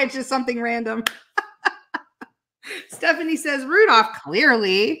why. It's just something random. Stephanie says Rudolph,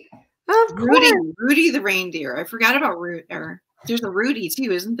 clearly. Of course. Rudy the reindeer. I forgot about Rudy. There's a Rudy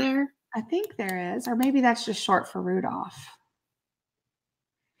too, isn't there? I think there is. Or maybe that's just short for Rudolph.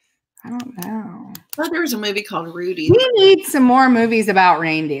 I don't know. I thought there was a movie called Rudy. We need some more movies about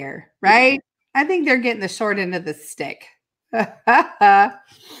reindeer, right? I think they're getting the short end of the stick.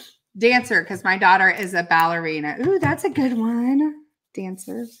 Dancer, because my daughter is a ballerina. Ooh, that's a good one.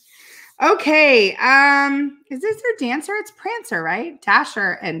 Dancer. Okay. Is this their Dancer? It's Prancer, right?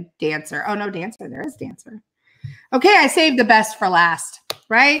 Dasher and Dancer. Oh, no, Dancer. There is Dancer. Okay, I saved the best for last,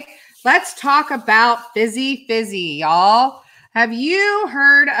 right? Let's talk about Fizzy Fizzy, y'all. Have you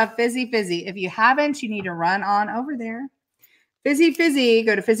heard of Fizzy Fizzy? If you haven't, you need to run on over there. Fizzy Fizzy,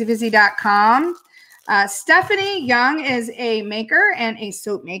 go to fizzyfizzy.com. Stephanie Young is a maker and a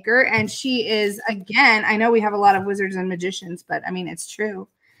soap maker, and she is, again, I know we have a lot of wizards and magicians, but I mean, it's true,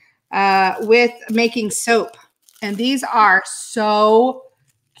 with making soap. And these are so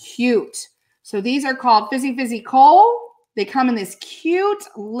cute. So these are called Fizzy Fizzy Coal. They come in this cute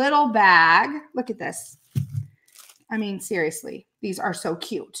little bag. Look at this. I mean, seriously, these are so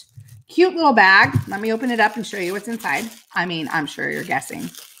cute. Cute little bag. Let me open it up and show you what's inside. I mean, I'm sure you're guessing.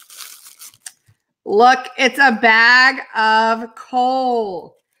 Look, it's a bag of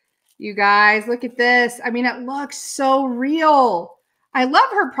coal. You guys, look at this. I mean, it looks so real. I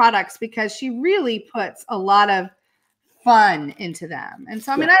love her products because she really puts a lot of fun into them. And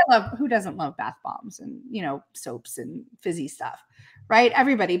so, I mean, I love, who doesn't love bath bombs and, you know, soaps and fizzy stuff, right?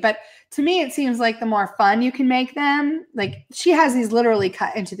 Everybody. But to me, it seems like the more fun you can make them, like she has these literally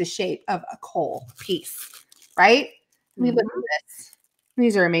cut into the shape of a coal piece, right? I mean, look at this.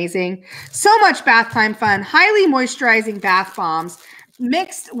 These are amazing. So much bath time fun, highly moisturizing bath bombs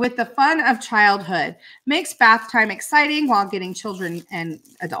mixed with the fun of childhood. Makes bath time exciting while getting children and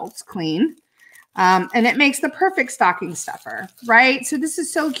adults clean. And it makes the perfect stocking stuffer, right? So this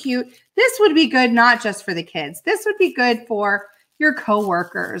is so cute. This would be good not just for the kids. This would be good for your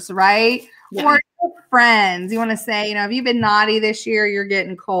coworkers, right? Yeah. Or your friends. You want to say, you know, if you've been naughty this year, you're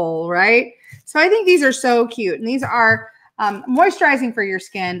getting coal, right? So I think these are so cute. And these are moisturizing for your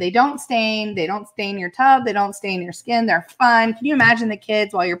skin. They don't stain. They don't stain your tub. They don't stain your skin. They're fun. Can you imagine the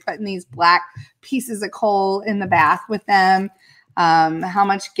kids while you're putting these black pieces of coal in the bath with them? How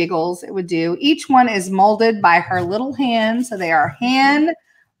much giggles it would do. Each one is molded by her little hand. So they are hand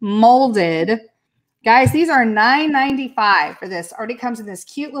molded. Guys, these are $9.95 for this. Already comes in this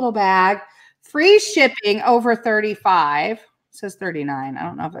cute little bag. Free shipping over 35. It says 39. I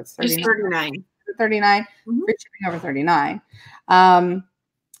don't know if it's 39. It's 39. 39. Mm-hmm. Free shipping over 39.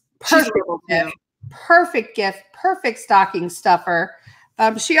 Perfect gift. Perfect stocking stuffer.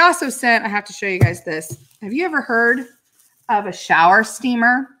 She also sent, I have to show you guys this. Have you ever heard of a shower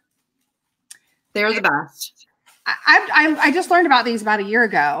steamer? They're the best. I just learned about these about a year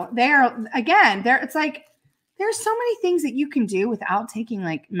ago. It's like there's so many things that you can do without taking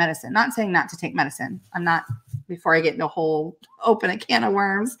like medicine. Not saying not to take medicine. I'm not, before I get into a whole open a can of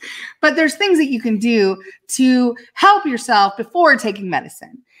worms, but there's things that you can do to help yourself before taking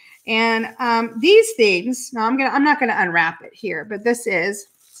medicine. And these things, now I'm not going to unwrap it here, but this is,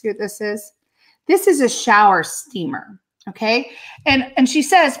 see what this is? This is a shower steamer. Okay. And she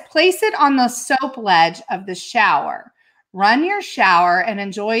says, place it on the soap ledge of the shower, run your shower and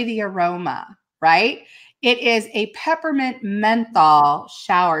enjoy the aroma, right? It is a peppermint menthol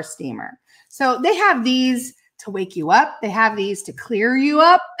shower steamer. So they have these to wake you up. They have these to clear you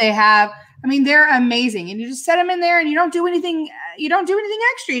up. They have, I mean, they're amazing. And you just set them in there and you don't do anything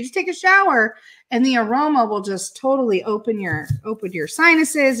extra. You just take a shower and the aroma will just totally open your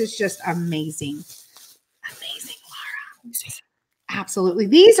sinuses. It's just amazing. Amazing, Laura. Absolutely.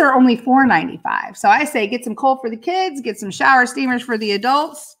 These are only $4.95. So I say get some cold for the kids, get some shower steamers for the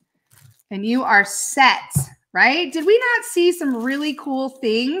adults, and you are set, right? Did we not see some really cool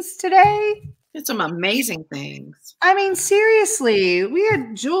things today? It's some amazing things. I mean, seriously, we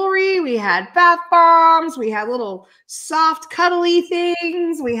had jewelry, we had bath bombs, we had little soft, cuddly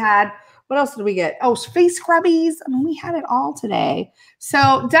things. We had, what else did we get? Oh, face scrubbies. I mean, we had it all today.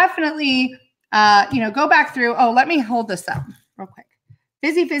 So definitely, go back through. Oh, let me hold this up real quick.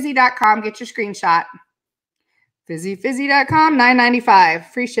 FizzyFizzy.com, get your screenshot. FizzyFizzy.com, $9.95.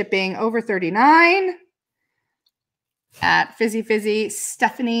 Free shipping, over $39. At Fizzy Fizzy,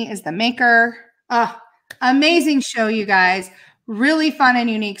 Stephanie is the maker. Amazing show, you guys. Really fun and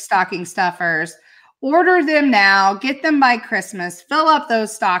unique stocking stuffers. Order them now. Get them by Christmas. Fill up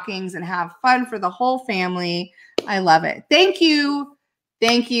those stockings and have fun for the whole family. I love it. Thank you.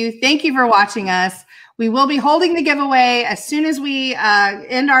 Thank you. Thank you for watching us. We will be holding the giveaway as soon as we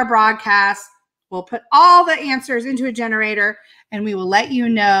end our broadcast. We'll put all the answers into a generator, and we will let you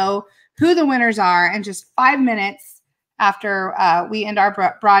know who the winners are in just 5 minutes after we end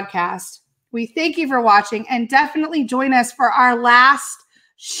our broadcast. We thank you for watching, and definitely join us for our last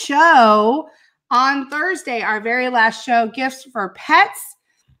show on Thursday, our very last show, Gifts for Pets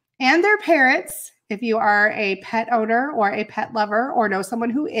and Their Parents. If you are a pet owner or a pet lover or know someone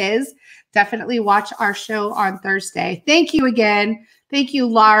who is, definitely watch our show on Thursday. Thank you again. Thank you,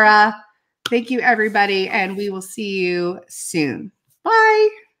 Lara. Thank you, everybody, and we will see you soon.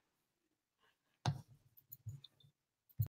 Bye.